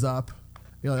bloodlust is up.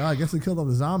 You're like, I guess we killed all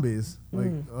the zombies.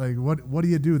 Like what do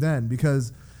you do then?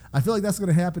 Because I feel like that's going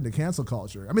to happen to cancel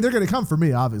culture. I mean, they're going to come for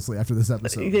me, obviously, after this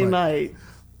episode. They might.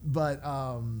 But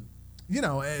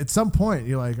at some point,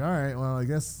 you're like, all right, well, I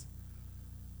guess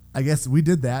we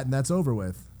did that, and that's over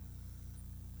with.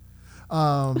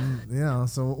 So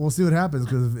we'll see what happens,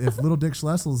 because if Little Dick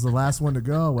Schlessel is the last one to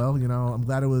go, well, I'm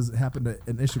glad it happened to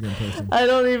an Michigan person. I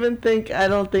don't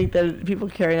think that people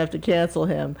care enough to cancel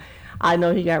him. I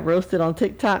know he got roasted on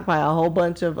TikTok by a whole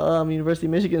bunch of University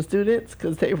of Michigan students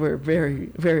because they were very,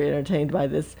 very entertained by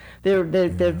this. There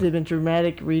have been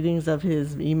dramatic readings of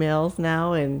his emails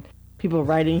now, and people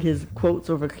writing his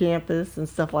quotes over campus and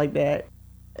stuff like that.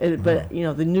 But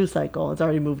the news cycle has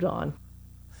already moved on.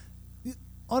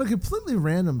 On a completely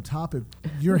random topic,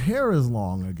 your hair is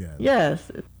long again.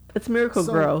 Yes, it's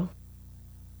Miracle-Gro.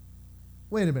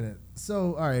 Wait a minute.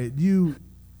 So, all right, you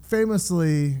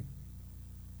famously,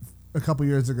 a couple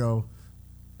years ago,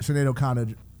 Sinead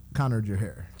O'Connor'd your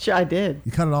hair. Sure, I did.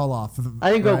 You cut it all off.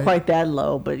 I didn't go quite that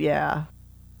low, but yeah.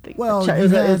 Well,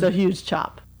 it was a huge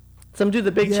chop. Some do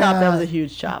the big chop. That was a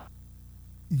huge chop.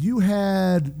 You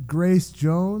had Grace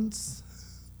Jones.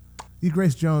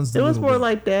 Grace Jones. It was more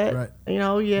like that. Right.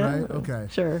 Yeah. Right. Okay.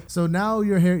 Sure. So now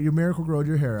your Miracle-Growed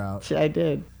your hair out. Sure, I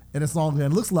did. And it's long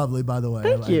and it looks lovely, by the way.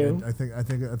 Thank you. I think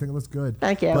it looks good.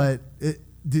 Thank you. But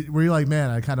were you like,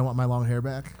 man, I kind of want my long hair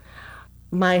back?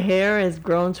 My hair has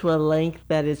grown to a length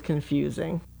that is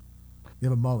confusing. You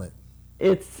have a mullet.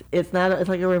 It's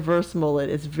like a reverse mullet.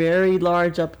 It's very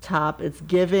large up top. It's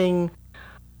giving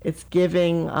Goza. It's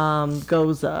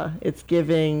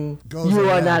giving you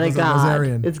are not a god.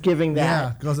 Gozerian. It's giving that.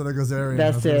 Yeah, Goza the Gozerian.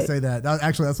 That's I was going to say that.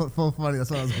 Actually, that's what's so funny.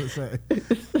 That's what I was going to say.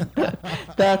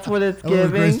 That's what it's giving.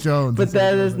 Grace Jones. But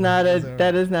that is not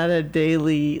a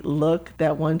daily look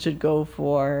that one should go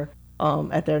for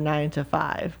at their 9 to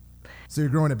 5. So you're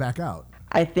growing it back out.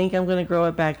 I think I'm going to grow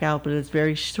it back out, but it's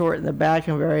very short in the back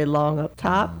and very long up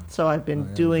top. So I've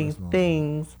been doing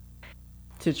things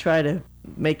to try to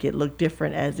make it look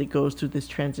different as it goes through this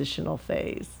transitional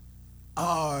phase.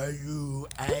 Are you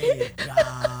a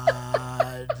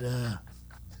god?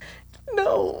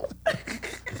 No.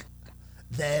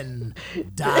 Then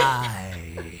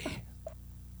die.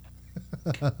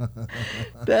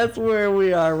 That's where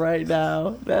we are right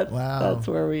now. That's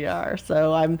where we are.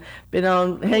 So I've been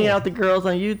hanging out with the girls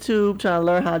on YouTube, trying to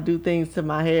learn how to do things to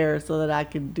my hair so that I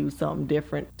can do something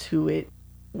different to it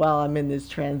while I'm in this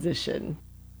transition.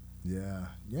 Yeah.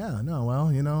 No. Well,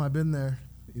 I've been there.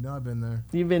 I've been there.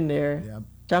 You've been there. Yeah.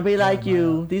 Trying to be like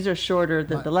you. These are shorter.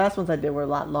 The last ones I did were a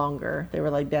lot longer. They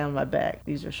were like down my back.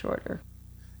 These are shorter.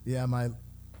 Yeah. My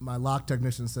lock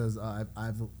technician says I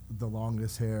have the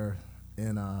longest hair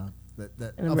in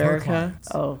America.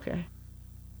 Oh, okay.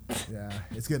 Yeah,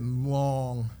 it's getting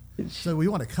long. So we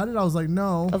want to cut it? I was like,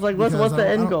 no. I was like, what's the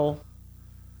end goal?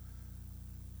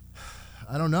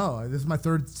 I don't know. This is my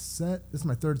third set. This is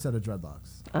my third set of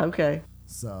dreadlocks. Okay.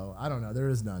 So I don't know. There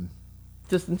is none.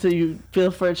 Just until you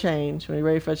feel for a change. When you're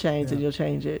ready for a change, then you'll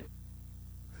change it.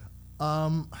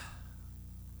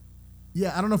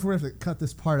 Yeah, I don't know if we're going to have to cut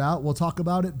this part out. We'll talk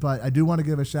about it, but I do want to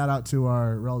give a shout out to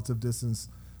our relative distance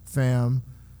fam,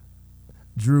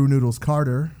 Drew Noodles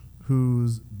Carter,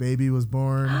 whose baby was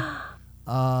born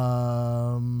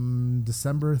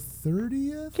December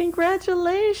 30th.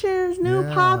 Congratulations, new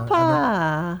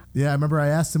papa. I remember I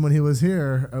asked him when he was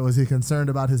here, was he concerned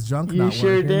about his junk not working? You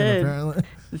sure did. And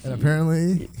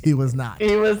apparently he was not.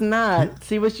 He was not.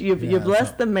 See, what you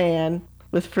blessed the man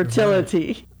with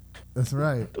fertility. That's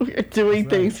right. We're doing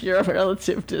things here of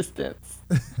relative distance.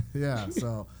 Yeah,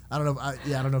 so I don't know. I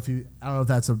don't know if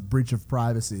that's a breach of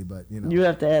privacy, but you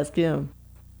have to ask him.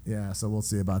 Yeah, so we'll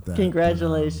see about that.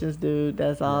 Congratulations, dude.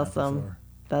 That's awesome. Sure.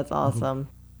 That's awesome.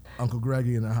 Uncle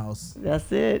Greggy in the house.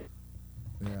 That's it.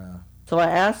 Yeah. So I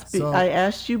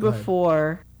asked you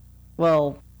before.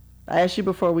 Well, I asked you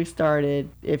before we started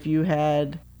if you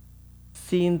had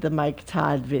seen the Mike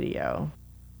Todd video.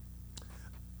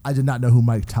 I did not know who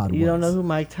Mike Todd was. You don't know who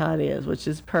Mike Todd is, which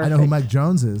is perfect. I know who Mike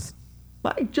Jones is.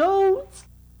 Mike Jones?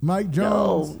 Mike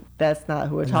Jones. No, that's not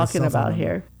who we're talking about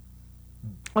here.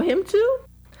 Oh, him too?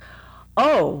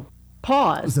 Oh,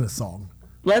 pause. It was in a song.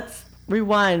 Let's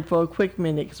rewind for a quick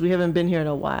minute because we haven't been here in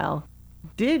a while.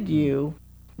 Did you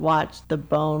watch the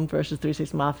Bone versus 3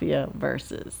 6 Mafia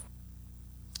versus?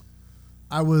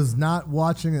 I was not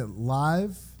watching it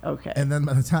live. Okay. And then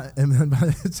by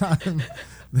the time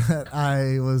that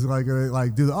I was like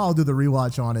I'll do the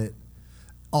rewatch on it,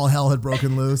 all hell had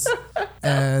broken loose,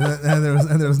 and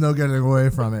there was no getting away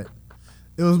from it.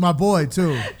 It was my boy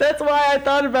too. That's why I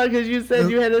thought about it, because you said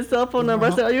you had his cell phone number. I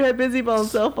said, oh, you had Busy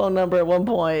Bone's cell phone number at one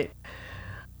point.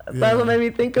 That's what made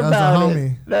me think about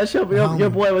it. That your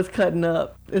boy was cutting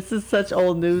up. This is such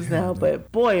old news now,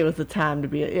 but boy, it was a time to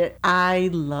be. I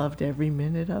loved every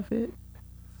minute of it.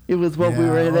 It was what we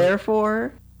were there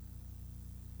for.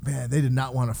 Man, they did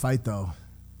not want to fight though.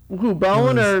 Who,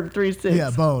 Bone or 3 6? Yeah,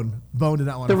 Bone. Bone did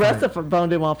not want to fight. The rest of Bone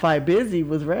didn't want to fight. Busy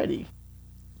was ready.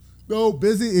 No,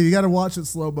 Busy, you got to watch it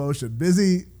slow motion.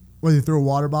 Busy, when you throw a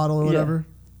water bottle or whatever,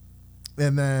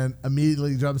 and then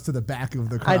immediately jumps to the back of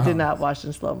the crowd. I did not watch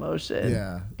in slow motion.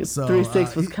 Yeah. So 3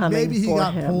 6 was coming maybe he for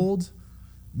got him. pulled.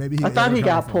 I thought he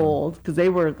got pulled because they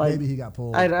were like. Maybe he got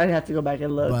pulled. I'd have to go back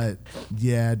and look. But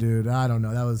yeah, dude, I don't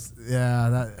know. That was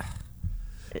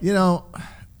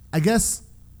I guess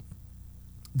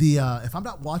if I'm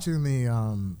not watching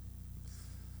the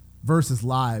versus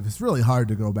live, it's really hard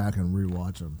to go back and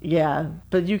rewatch them. Yeah,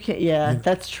 but you can't. Yeah,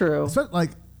 that's true.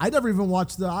 Like I never even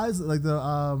watched the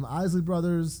Isley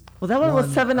Brothers. Well, that one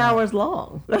was 7 hours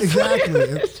long.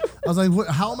 Exactly. I was like,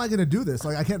 how am I going to do this?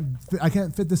 Like, I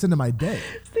can't fit this into my day.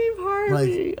 Steve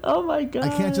Harvey. Like, oh my god. I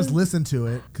can't just listen to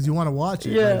it because you want to watch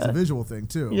it. Yeah. Right? It's a visual thing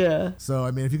too. Yeah. So I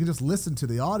mean, if you can just listen to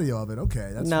the audio of it, okay,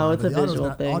 that's no, fine. it's a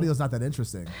visual thing. Audio's not that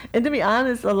interesting. And to be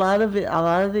honest, a lot of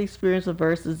the experience of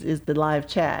Versus is the live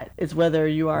chat. It's whether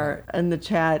you are in the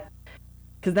chat.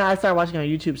 Because now I started watching on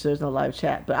YouTube, so there's no live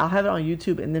chat. But I'll have it on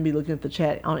YouTube and then be looking at the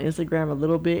chat on Instagram a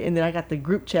little bit. And then I got the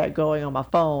group chat going on my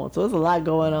phone. So there's a lot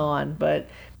going on. But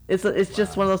it's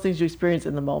just one of those things you experience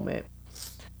in the moment.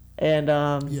 And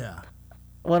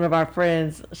one of our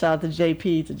friends, shout out to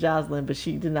JP, to Jocelyn, but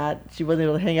she wasn't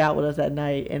able to hang out with us that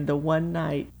night. And the one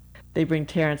night they bring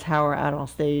Terrence Howard out on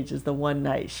stage is the one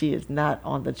night she is not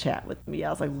on the chat with me. I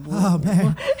was like, oh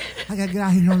man, I gotta get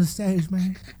out here on the stage,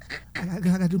 man. I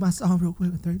gotta do my song real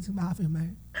quick with 3 6 Mafia,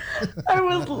 man. I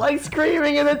was like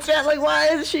screaming in the chat, like, why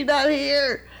is she not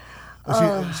here?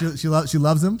 She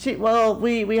loves him.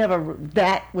 We have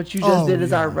what you just did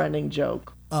is our running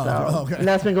joke. Oh, okay. And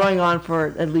that's been going on for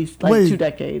at least 2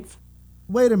 decades.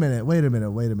 Wait a minute.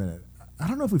 I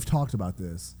don't know if we've talked about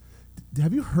this.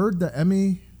 Have you heard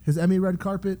his Emmy red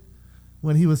carpet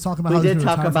when he was talking about? We did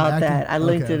talk about that. I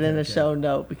linked it in a show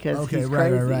note because he's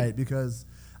crazy. Right. Because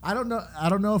I don't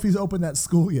know if he's opened that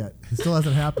school yet. It still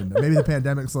hasn't happened. Maybe the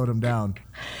pandemic slowed him down.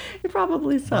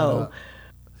 Probably so.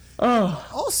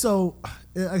 Also,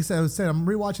 like I said, I'm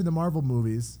rewatching the Marvel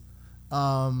movies.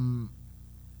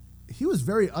 He was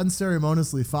very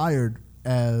unceremoniously fired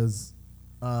as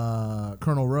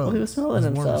Colonel Rhodes. Well, he was smelling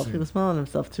himself. He was smelling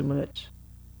himself too much.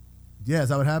 Yeah, is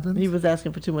that what happened? He was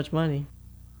asking for too much money.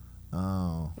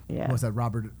 Oh. Yeah. What's that,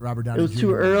 Robert Downey Jr.? It was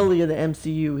too early in the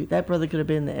MCU. That brother could have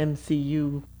been in the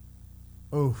MCU.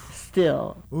 Oof.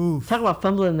 Still. Oof. Talk about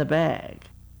fumbling in the bag.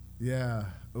 Yeah.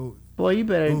 Oof. Boy, you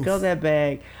better go that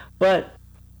bag. But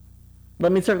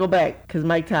let me circle back because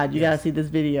Mike Todd, you got to see this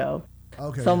video.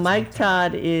 Okay. So Mike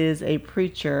Todd is a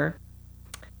preacher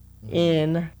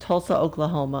in Tulsa,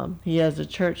 Oklahoma. He has a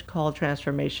church called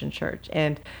Transformation Church.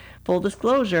 And full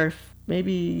disclosure,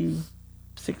 maybe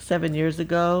 6-7 years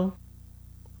ago,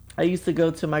 I used to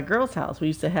go to my girl's house. We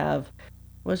used to have,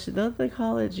 don't they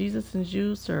call it, Jesus and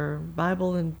Juice or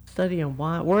Bible and Study and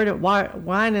Wine?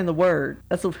 Wine and the Word.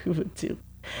 That's what we would do.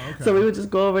 Okay. So we would just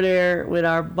go over there with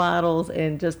our bottles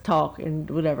and just talk and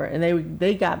whatever. And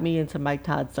they got me into Mike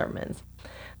Todd's sermons.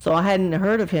 So I hadn't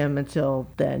heard of him until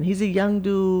then. He's a young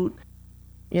dude,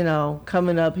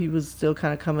 coming up. He was still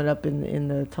kind of coming up in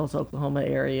the Tulsa, Oklahoma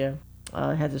area.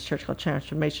 Has a church called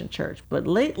Transformation Church. But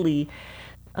lately,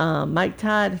 Mike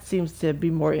Todd seems to be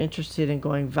more interested in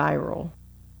going viral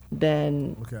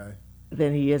than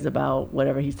he is about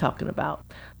whatever he's talking about.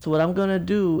 So what I'm going to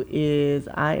do is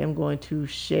I am going to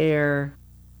share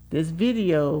this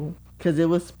video because it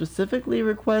was specifically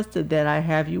requested that I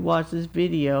have you watch this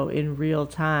video in real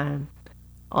time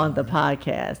on the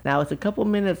podcast. Now, it's a couple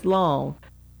minutes long,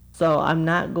 so I'm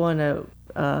not going to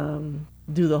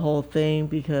do the whole thing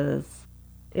because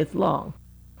it's long.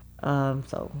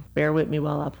 So bear with me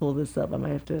while I pull this up. I might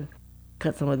have to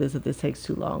cut some of this if this takes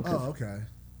too long. Oh, okay.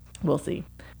 We'll see.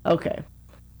 Okay.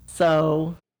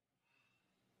 So.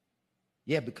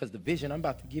 Yeah, because the vision I'm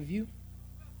about to give you,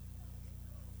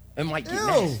 it might get Ew,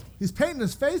 nasty. he's painting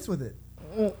his face with it.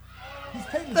 He's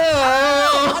painting his face.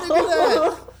 Why did he do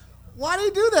that? Why did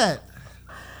he do that?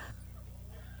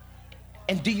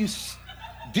 And do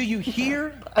you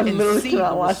hear I and literally see the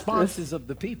cannot watch responses of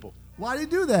the people? Why did he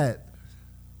do that?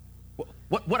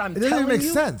 What I'm It doesn't telling even make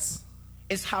you sense.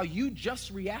 is how you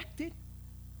just reacted.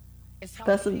 It's how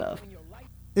That's the people enough. in your life-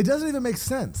 It doesn't even make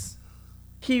sense.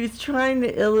 He was trying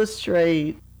to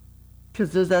illustrate,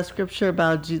 because there's that scripture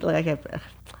about Jesus. Like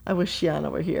I wish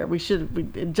Shiana were here.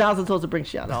 Johnson told us to bring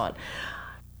Shiana on.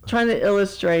 Trying to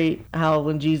illustrate how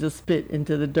when Jesus spit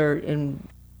into the dirt and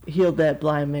healed that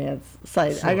blind man's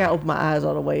sight. Sure. I gotta open my eyes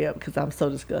all the way up because I'm so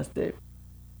disgusted.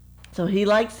 So he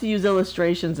likes to use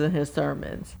illustrations in his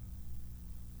sermons,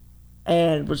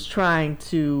 and was trying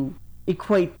to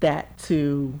equate that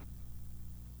to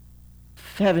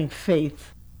having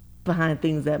faith behind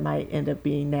things that might end up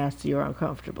being nasty or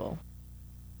uncomfortable.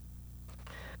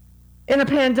 In a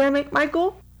pandemic,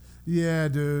 Michael, Yeah,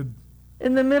 dude.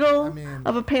 in the middle I mean-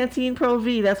 of a Pantene Pro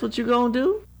V, that's what you're gonna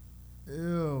do?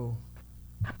 Ew.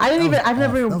 I've never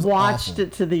That even was watched awful.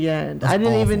 it to the end. That's I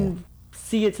didn't awful. even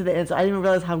see it to the end, so I didn't even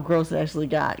realize how gross it actually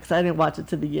got because I didn't watch it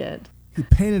to the end. He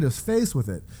painted his face with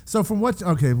it. So from what?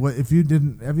 Okay, what if you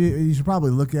didn't? You should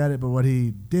probably look at it. But what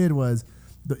he did was,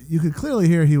 you could clearly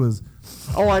hear he was.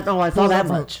 I saw that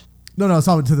from- much. No, it's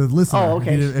talking to the listener. Oh,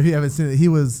 okay. If you haven't seen it, he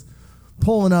was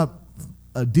pulling up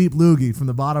a deep loogie from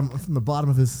the bottom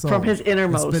of his soul, From his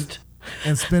innermost.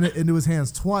 and spin it into his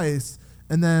hands twice,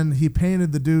 and then he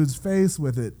painted the dude's face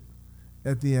with it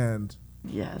at the end.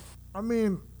 Yes. I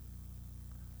mean,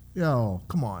 yo,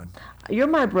 come on. You're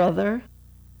my brother,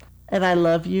 and I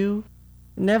love you.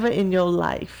 Never in your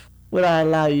life would I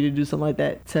allow you to do something like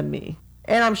that to me.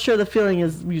 And I'm sure the feeling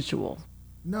is mutual.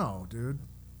 No, dude.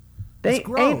 They It's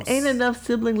gross. ain't enough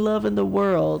sibling love in the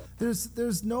world.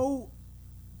 There's no.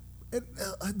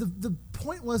 The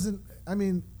point wasn't. I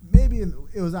mean, maybe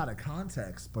it was out of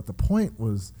context, but the point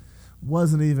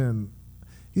wasn't even.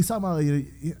 He's talking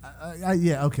about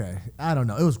yeah, okay. I don't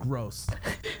know. It was gross.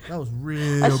 That was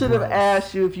real. I should have gross.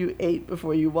 asked you if you ate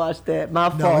before you watched that. My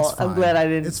No, fault. it's I'm fine. glad I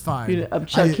didn't. It's fine. I'm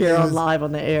Chuck It here on was- live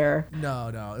on the air No,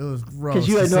 it was gross. because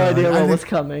you had no So, idea I what was didn't-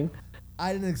 coming.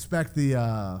 I didn't expect the.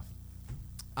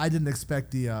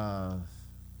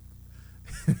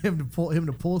 him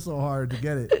to pull so hard to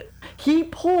get it. He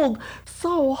pulled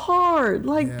so hard.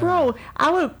 Like, Yeah. bro,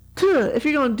 I would. If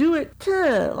you're gonna do it,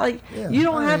 like Yeah, you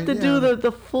don't have to do yeah.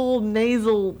 the full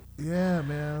nasal. Yeah,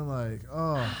 man. Like,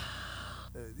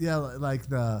 yeah, like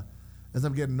as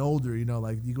I'm getting older,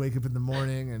 like you wake up in the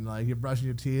morning and like you're brushing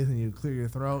your teeth and you clear your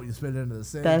throat, you spit it into the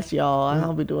sink. That's y'all. I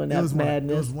don't be doing that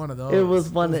madness. It was one of those. It was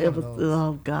one. It was. of those.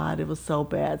 Oh God, it was so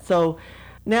bad. So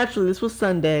naturally, this was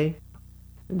Sunday.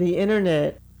 The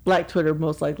internet, Black Twitter,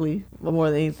 most likely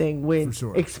more than anything, For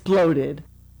sure. exploded.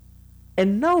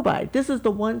 And nobody. This is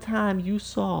the one time you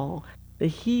saw the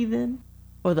heathen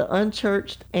or the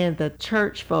unchurched and the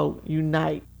church folk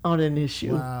unite on an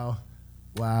issue.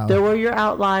 Wow. There were your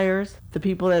outliers, the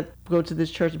people that go to this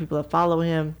church, the people that follow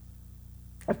him,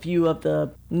 a few of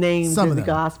the names Some in of the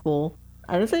them. gospel.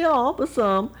 I didn't say all, but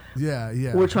some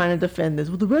Yeah. were trying to defend this.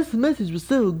 Well, the rest of the message was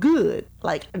so good.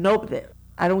 Like, nope,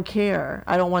 I don't care.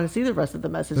 I don't want to see the rest of the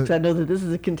message because I know that this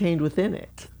is contained within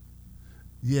it.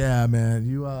 Yeah, man.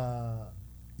 You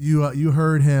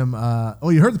heard him.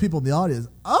 You heard the people in the audience.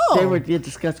 Oh, They were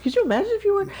disgusted. Could you imagine if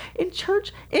you were in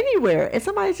church anywhere and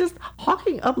somebody's just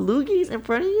hawking up loogies in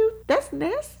front of you? That's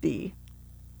nasty.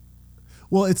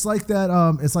 Well, it's like that.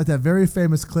 It's like that very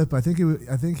famous clip. I think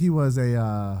he was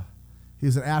an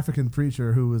African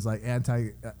preacher who was like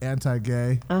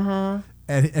anti-gay.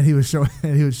 And he would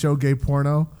show gay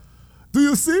porno. Do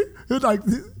you see? He's like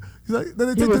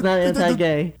then He was not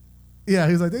anti-gay. Yeah,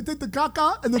 he's like they take the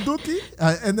caca and the dookie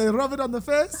and they rub it on the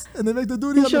face and they make the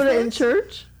duty He on showed the it face. in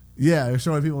church? Yeah, he was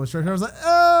showing people in church. I was like,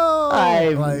 oh,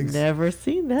 I've like, never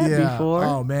seen that yeah. before.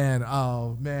 Oh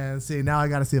man. See, now I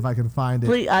got to see if I can find it.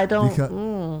 Please, I don't.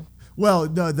 Because- Well,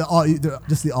 no,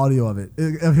 just the audio of it,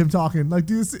 of him talking. Like,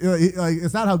 do you see? Like,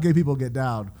 it's not how gay people get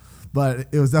down, but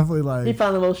it was definitely like He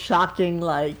found the most shocking,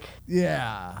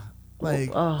 yeah,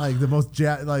 like Ugh. the most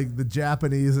like the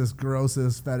Japaneseest,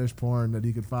 grossest fetish porn that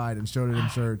he could find, and showed it in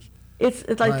church. It's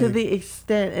like to Like- the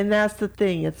extent, and that's the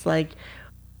thing. It's like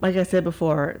I said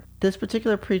before, this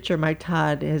particular preacher, Mike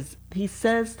Todd, he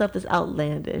says stuff that's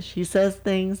outlandish. He says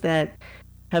things that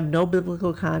have no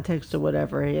biblical context or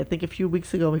whatever. I think a few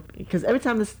weeks ago, because every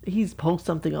time he's posts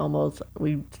something, almost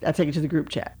I take it to the group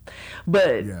chat,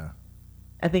 but Yeah.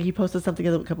 I think he posted something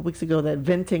a couple weeks ago that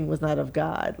venting was not of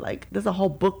God. Like, there's a whole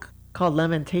book called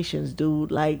Lamentations,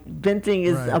 dude. Like, venting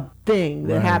is a thing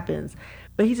that happens.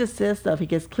 But he just says stuff. He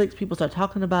gets clicks. People start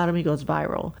talking about him. He goes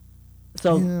viral.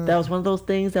 So that was one of those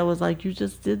things that was like, you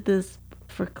just did this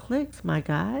for clicks, my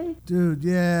guy. Dude,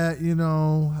 yeah, I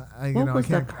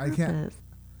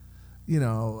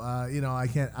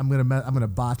can't. I'm gonna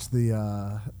botch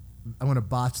the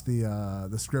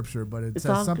scripture, but it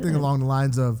says something along the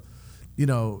lines of,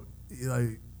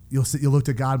 like you'll look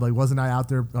to God, like, wasn't I out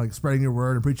there like spreading your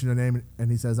word and preaching your name?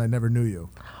 And he says, I never knew you.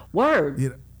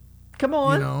 Word. Come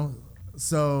on.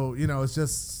 So it's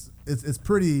just it's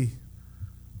pretty.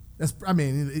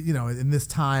 In this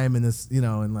time and this,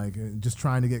 and like just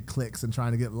trying to get clicks and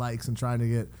trying to get likes and trying to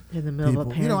get in the middle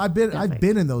people. Of I've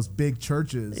been in those big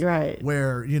churches, right,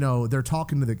 where they're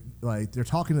talking to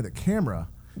the camera.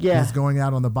 Yeah, it's going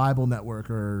out on the Bible Network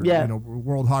or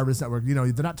World Harvest Network.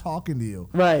 They're not talking to you.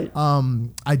 Right.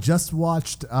 I just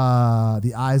watched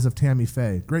The Eyes of Tammy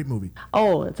Faye. Great movie.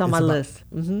 Oh, it's on my list.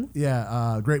 Mm-hmm.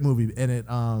 Yeah, great movie, and it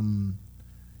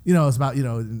it's about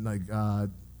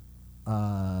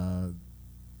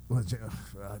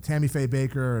Tammy Faye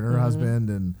Baker and her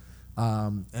husband,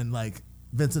 and like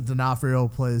Vincent D'Onofrio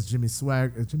plays Jimmy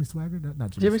Swaggart. Jimmy Swaggart, not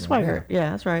Jimmy Swaggart.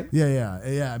 Yeah, that's right.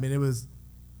 Yeah. I mean, it was,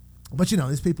 but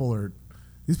these people are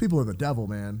the devil,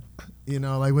 man.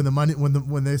 Like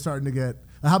when they're starting to get.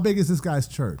 How big is this guy's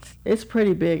church? It's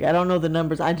pretty big. I don't know the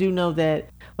numbers. I do know that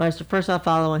when I first started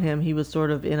following him, he was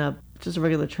sort of in just a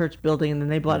regular church building, and then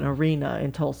they bought an arena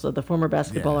in Tulsa, the former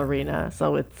basketball arena.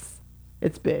 So it's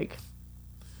big.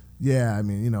 Yeah, I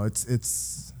mean,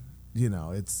 it's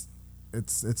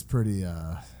pretty.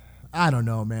 I don't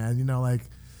know, man. Like,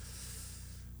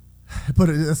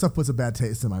 that stuff puts a bad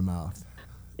taste in my mouth.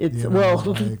 It's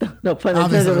no pun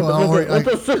intended.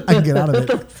 I can get out of it.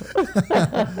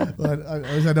 But I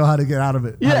wish I know how to get out of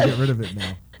it. How to get rid of it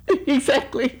now.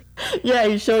 Exactly. Yeah,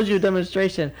 he showed you a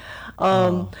demonstration.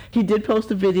 He did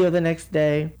post a video the next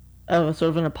day of sort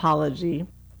of an apology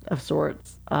of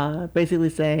sorts, basically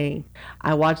saying,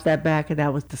 I watched that back and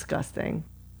that was disgusting.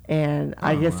 And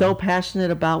I get so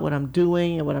passionate about what I'm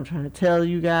doing and what I'm trying to tell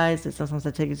you guys that sometimes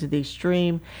I take it to the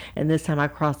extreme. And this time I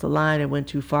crossed the line and went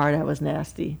too far. That was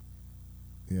nasty.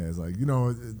 Yeah, it's like,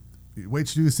 wait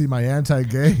till you see my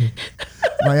anti-gay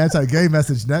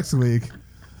message next week.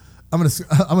 I'm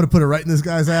gonna put it right in this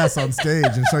guy's ass on stage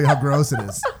and show you how gross it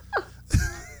is.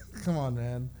 Come on,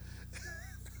 man.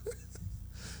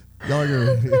 Y'all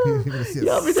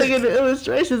be taking the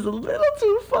illustrations a little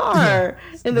too far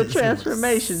in the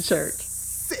Transformation Church.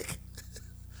 Sick.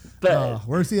 But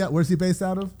where's he based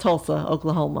out of? Tulsa,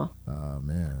 Oklahoma. Oh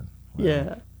man. Wow.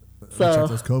 Yeah. So check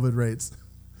those COVID rates.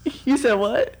 You said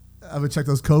what? I'm gonna check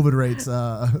those COVID rates.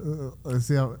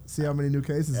 See how many new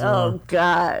cases. Oh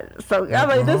God! So I'm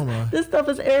like, this stuff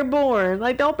is airborne.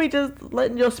 Like, don't be just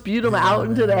letting your sputum out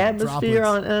into the atmosphere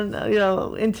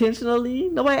intentionally.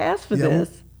 Nobody asked for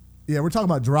this. We're talking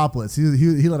about droplets.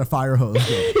 He let a fire hose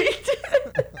go.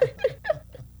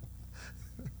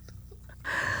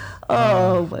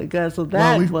 Oh my God! So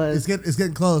it's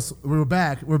getting close. We're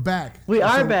back. We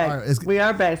are back.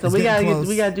 So we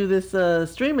gotta do this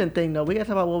streaming thing though. We gotta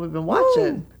talk about what we've been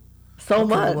watching.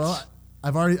 Much. Well,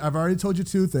 I've already told you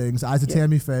two things. Eyes of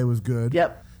Tammy Faye was good.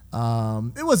 Yep.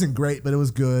 It wasn't great, but it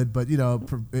was good. But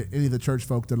for any of the church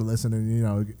folk that are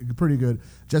listening, pretty good.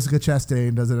 Jessica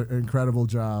Chastain does an incredible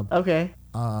job. Okay.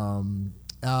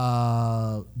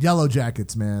 Yellow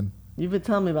Jackets, man. You've been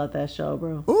telling me about that show,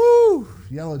 bro. Ooh,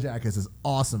 Yellow Jackets is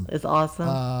awesome. It's awesome.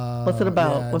 What's it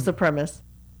about? Yeah, what's the premise?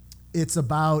 It's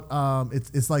about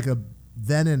it's like a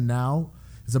then and now.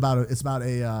 It's about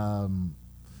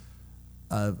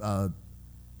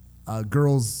a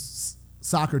girls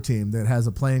soccer team that has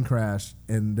a plane crash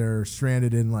and they're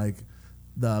stranded in like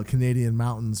the Canadian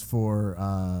mountains for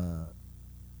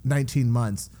 19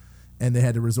 months, and they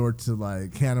had to resort to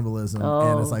like cannibalism,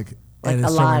 and it's like and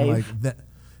it's Alive. showing like that.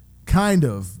 Kind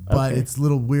of, but it's a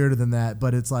little weirder than that.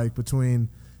 But it's like it's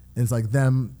like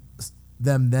them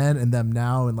then and them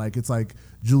now, and like it's like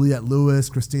Juliette Lewis,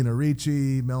 Christina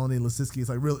Ricci, Melanie Lisinski. It's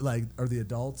like really like are the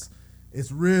adults.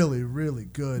 It's really really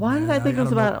good. Why did I think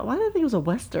it was a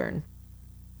Western?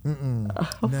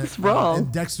 What's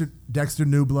wrong? Dexter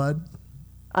New Blood.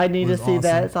 I need to see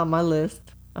that. It's on my list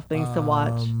of things to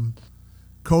watch.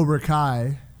 Cobra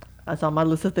Kai. That's on my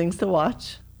list of things to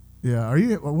watch. Yeah,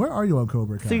 where are you on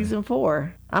Cobra Kai? Season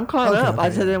 4. I'm caught up. I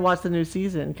just didn't watch the new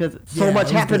season because so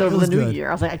much happened over the new year.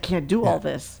 I was like, I can't do all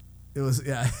this. It was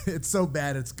it's so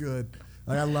bad it's good.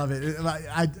 Like I love it.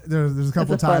 There's a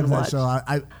couple times that show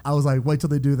I was like, wait till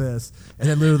they do this, and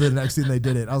then literally the next scene they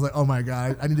did it. I was like, oh my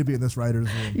god, I need to be in this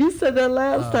writer's room. You said that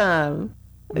last time.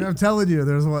 I'm telling you,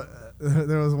 there was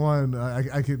one.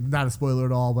 I could not a spoiler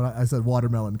at all, but I said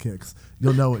watermelon kicks.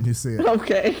 You'll know it when you see it.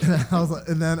 Okay.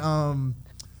 And then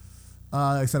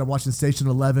I said I'm watching Station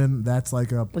 11. That's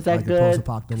like a was that like good? a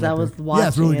post-apocalyptic. I was watching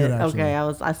it's really good. Actually. Okay,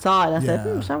 I saw it. I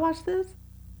said, should I watch this?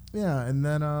 Yeah, and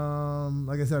then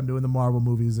like I said, I'm doing the Marvel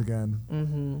movies again.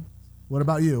 Mm-hmm. What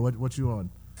about you? What you on?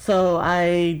 So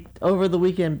I over the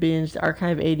weekend binged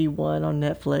Archive 81 on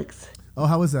Netflix. Oh,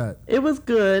 how was that? It was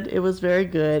good. It was very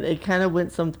good. It kind of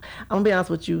went I'm gonna be honest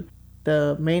with you.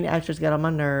 The main actress got on my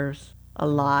nerves a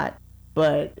lot,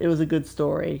 but it was a good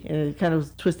story, and it kind of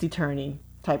was twisty turny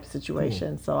type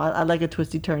situation. Cool. So I like a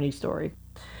twisty turny story.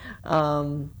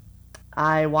 I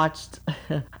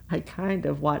kind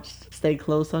of watched Stay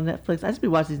Close on Netflix. I just be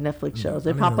watching these Netflix shows.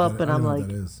 They pop up and I'm like,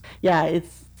 yeah,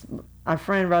 it's our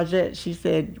friend Rajette. She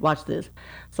said, watch this.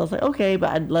 So I was like, okay, but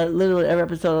I literally every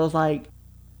episode I was like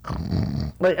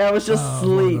I was just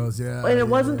asleep. And it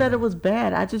wasn't that it was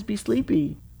bad. I'd just be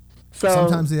sleepy. So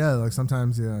sometimes,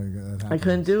 I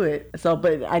couldn't do it. So,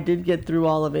 but I did get through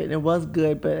all of it, and it was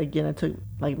good. But again, I took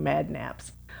like mad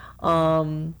naps.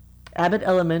 Abbott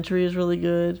Elementary is really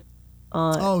good.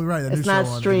 Right. It's not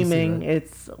streaming.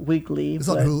 It's weekly. It's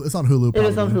on Hulu. It's on Hulu. It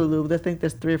is on Hulu. I think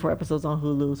there's 3 or 4 episodes on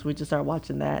Hulu, so we just started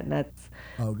watching that, and that's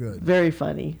good. Very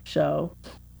funny show.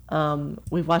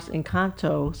 We've watched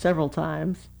Encanto several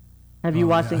times. Have you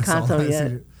watched Encanto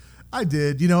yet? I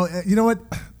did. You know what?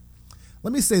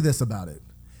 Let me say this about it.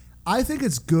 I think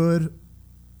it's good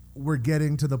we're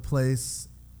getting to the place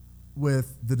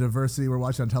with the diversity we're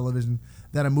watching on television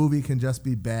that a movie can just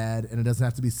be bad and it doesn't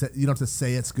have to be you don't have to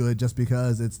say it's good just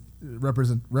because it's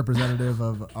representative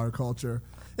of our culture.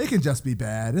 It can just be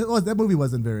bad. That movie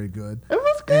wasn't very good. It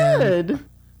was good.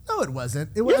 No, it wasn't.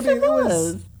 It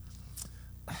was.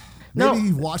 Maybe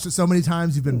you've watched it so many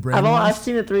times you've been brainwashed. I've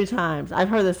seen it 3 times. I've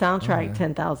heard the soundtrack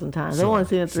 10,000 times. I've only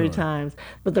seen it 3 times.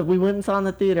 But we went and saw it in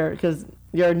the theater because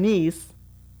your niece,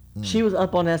 she was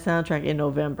up on that soundtrack in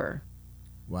November.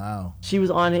 Wow. She was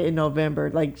on it in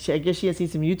November. I guess she had seen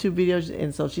some YouTube videos,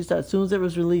 and so she started, as soon as it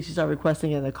was released, she started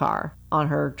requesting it in the car on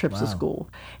her trips to school.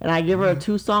 And I give her a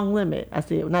 2-song limit. I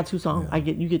say, not 2 songs. Yeah.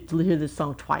 You get to hear this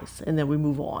song twice, and then we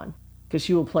move on. Because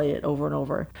she will play it over and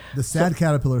over. The Sad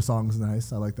Caterpillar song's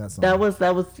nice. I like that song. That was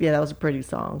a pretty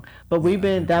song. But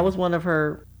that was one of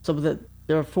her. So there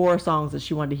were 4 songs that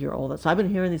she wanted to hear all that. So I've been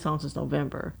hearing these songs since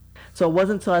November. So it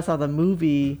wasn't until I saw the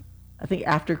movie, I think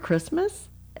after Christmas,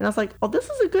 and I was like, oh, this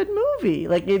is a good movie.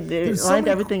 Like it lined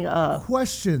everything up.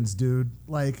 Questions, dude.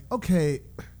 Like, okay.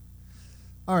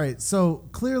 All right, so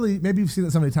clearly, maybe you've seen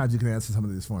it so many times you can answer some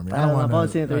of these for me. I don't know. I've only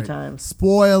seen it 3 times.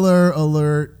 Spoiler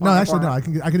alert! No, actually, no. I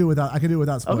can do it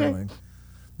without spoiling. Okay.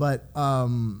 But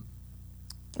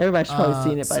everybody's probably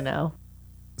seen it by now.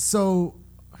 So,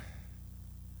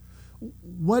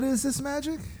 what is this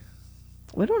magic?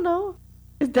 We don't know.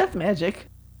 It's death magic.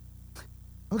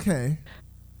 Okay.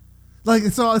 Like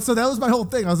so that was my whole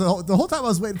thing. The whole time I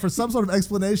was waiting for some sort of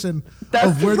explanation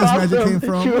of where this magic came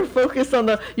from. You weren't focused on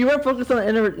the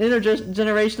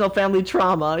intergenerational family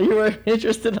trauma. You were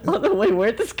interested on the way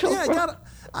where this comes from. Yeah,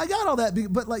 I got all that,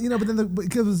 but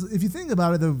because if you think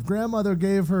about it, the grandmother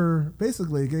gave her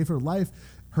life,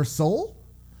 her soul,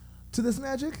 to this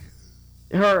magic.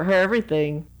 Her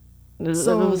everything. It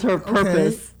was her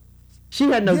purpose. Okay. She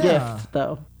had no gift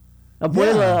though.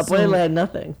 Abuela had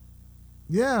nothing.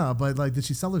 Yeah, but did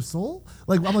she sell her soul?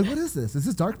 I'm like, what is this? Is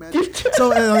this dark magic?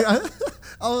 So I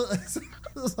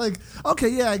was like, okay,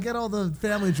 yeah, I get all the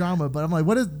family drama, but I'm like,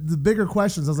 what is the bigger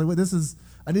questions? I was like, what?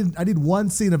 I need one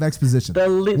scene of exposition. The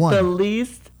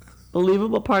least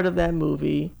believable part of that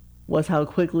movie was how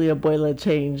quickly Abuela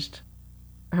changed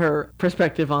her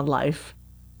perspective on life.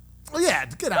 Oh yeah,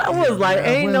 get out. I was like,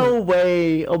 ain't no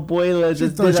way Abuela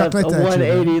just did a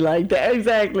 180 like that.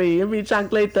 Exactly. I mean,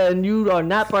 chancleta, and you are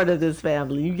not part of this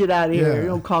family. You get out of here. You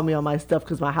don't call me on my stuff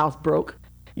because my house broke.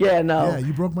 Yeah, no. Yeah,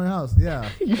 you broke my house. Yeah.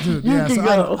 Dude, you can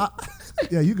go.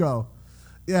 Yeah, you go.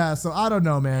 Yeah, so I don't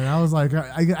know, man. I was like,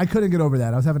 I couldn't get over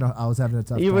that. I was having a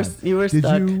tough time. You were stuck.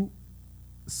 Did you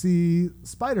see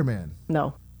Spider-Man?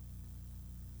 No.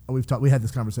 We had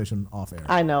this conversation off air.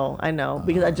 I know,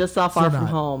 because I just saw Far From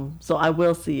Home, so I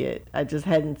will see it. I just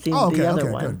hadn't seen the other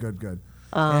one. Good.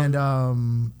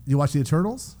 And you watch the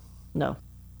Eternals? No.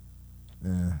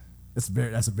 Yeah, that's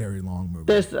a very long movie.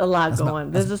 There's a lot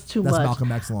going. There's just too much. That's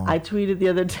Malcolm X long. I tweeted the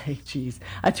other day.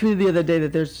 That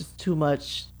there's just too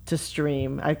much to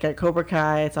stream. I got Cobra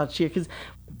Kai. It's on Cheer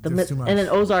and then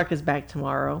Ozark is back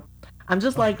tomorrow. I'm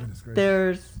just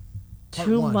there's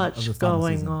too much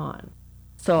going on.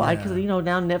 So because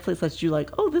now Netflix lets you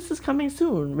like, oh, this is coming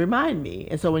soon. Remind me.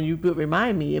 And so when you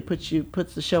remind me, it puts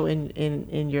the show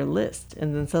in your list,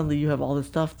 and then suddenly you have all this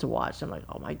stuff to watch. I'm like,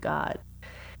 oh my god.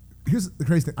 Here's the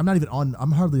crazy thing. I'm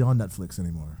hardly on Netflix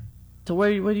anymore. So what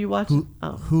do you watch?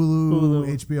 Hulu,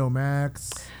 HBO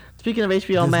Max. Speaking of HBO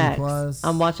Disney Max, Plus.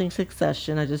 I'm watching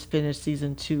Succession. I just finished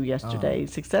season 2 yesterday.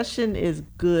 Succession is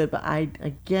good, but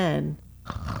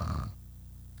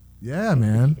yeah,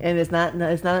 man. And it's not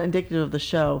indicative of the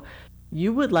show.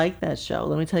 You would like that show.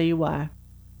 Let me tell you why.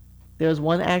 There's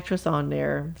one actress on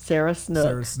there, Sarah Snook.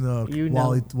 Sarah Snook. You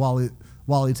know.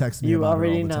 Wally texted me. You about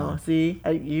already her all the know. time. See,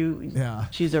 Yeah.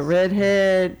 She's a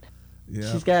redhead.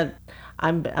 Yeah. She's got.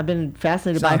 I've been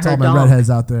fascinated Shout by out her to all donk. my redheads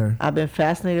out there. I've been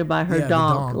fascinated by her the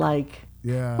donk. donk. Like,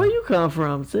 yeah. Where you come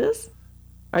from, sis?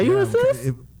 Are you a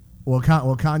sis?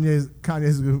 Kanye's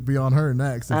gonna be on her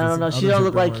next. I don't know. She don't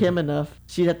look like him enough.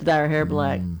 She'd have to dye her hair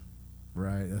black.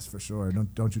 Right, that's for sure.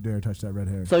 Don't you dare touch that red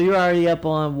hair. So you're already up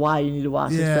on why you need to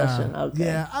watch Succession. Okay.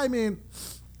 Yeah, I mean,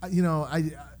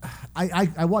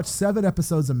 I watched 7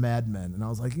 episodes of Mad Men, and I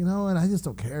was like, and I just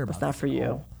don't care about it. It's not for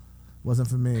you. Wasn't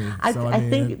for me. I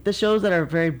think the shows that are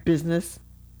very business,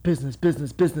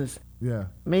 yeah,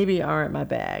 maybe aren't my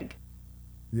bag.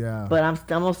 Yeah. But I'm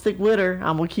gonna stick with her.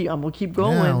 I'm gonna keep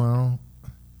going.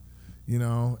 Yeah,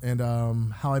 well, and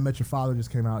How I Met Your Father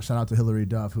just came out. Shout out to Hilary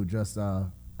Duff, who just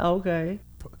okay.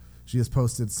 She just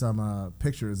posted some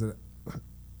pictures that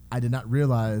I did not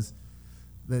realize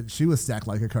that she was stacked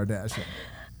like a Kardashian.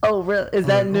 Oh, really? Is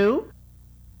that new?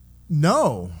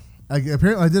 No.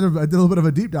 Apparently, I did a little bit of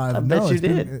a deep dive. I bet you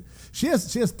did. She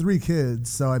has 3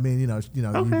 kids, so I mean, okay, you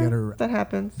get her that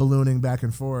happens ballooning back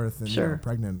and forth, and sure.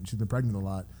 Pregnant. She's been pregnant a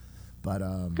lot, but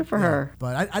good for her.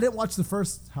 But I didn't watch the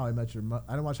first How I Met Your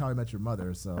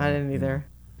Mother, so I didn't either.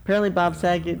 Apparently, Bob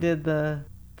Saget did the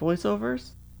voiceovers.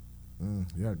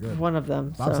 Yeah, good. One of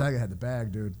them. Bob Saget had the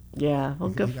bag, dude. Yeah, well,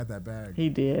 he got that bag. He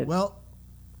did. Well,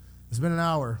 it's been an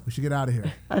hour. We should get out of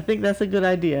here. I think that's a good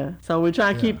idea. So we're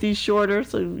trying to keep these shorter,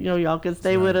 so y'all can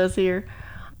stay with us here.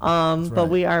 But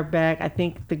we are back. I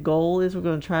think the goal is we're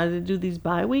going to try to do these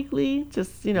bi-weekly,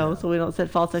 just so we don't set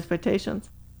false expectations.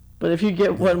 But if you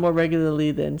get one more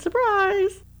regularly, then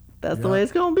surprise, that's the way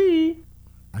it's going to be.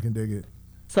 I can dig it.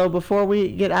 So before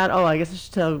we get out, I guess I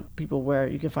should tell people where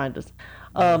you can find us.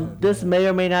 This may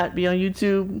or may not be on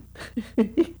YouTube.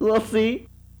 We'll see.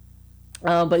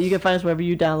 But you can find us wherever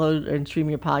you download and stream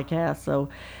your podcasts. So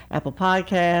Apple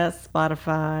Podcasts,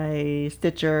 Spotify,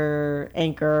 Stitcher,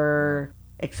 Anchor,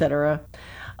 etc.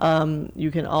 You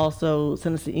can also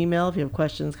send us an email if you have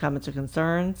questions, comments, or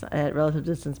concerns at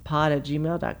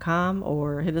relativedistancepod@gmail.com,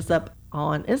 or hit us up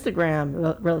on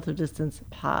Instagram, Relative Distance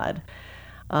Pod.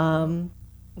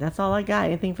 That's all I got.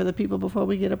 Anything for the people before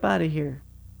we get up out of here?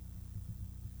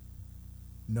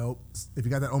 Nope. If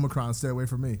you got that Omicron, stay away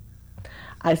from me.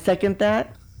 I second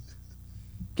that.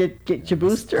 Get your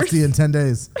boosters. I'll see you in 10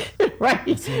 days. Right.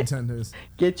 I'll see you in 10 days.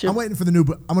 I'm waiting for the new.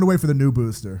 I'm gonna wait for the new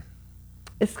booster.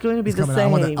 It's going to be the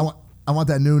same. I want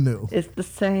that new. It's the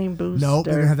same booster. Nope.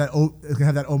 They're gonna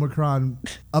have that Omicron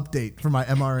update for my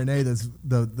mRNA. That's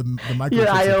the microchip. Your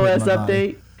iOS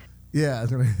update. Yeah,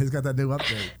 it's got that new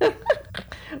update.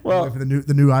 Well, wait for the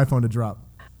new iPhone to drop.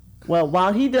 Well,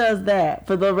 while he does that,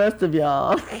 for the rest of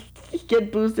y'all,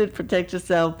 get boosted, protect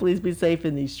yourself. Please be safe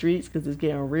in these streets because it's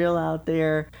getting real out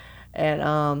there.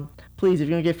 And please, if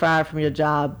you're going to get fired from your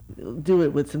job, do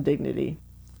it with some dignity.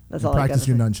 That's all I got to say. Practice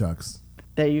your nunchucks.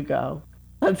 There you go.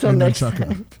 Until next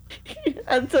time.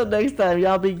 Until next time,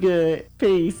 y'all be good.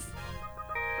 Peace.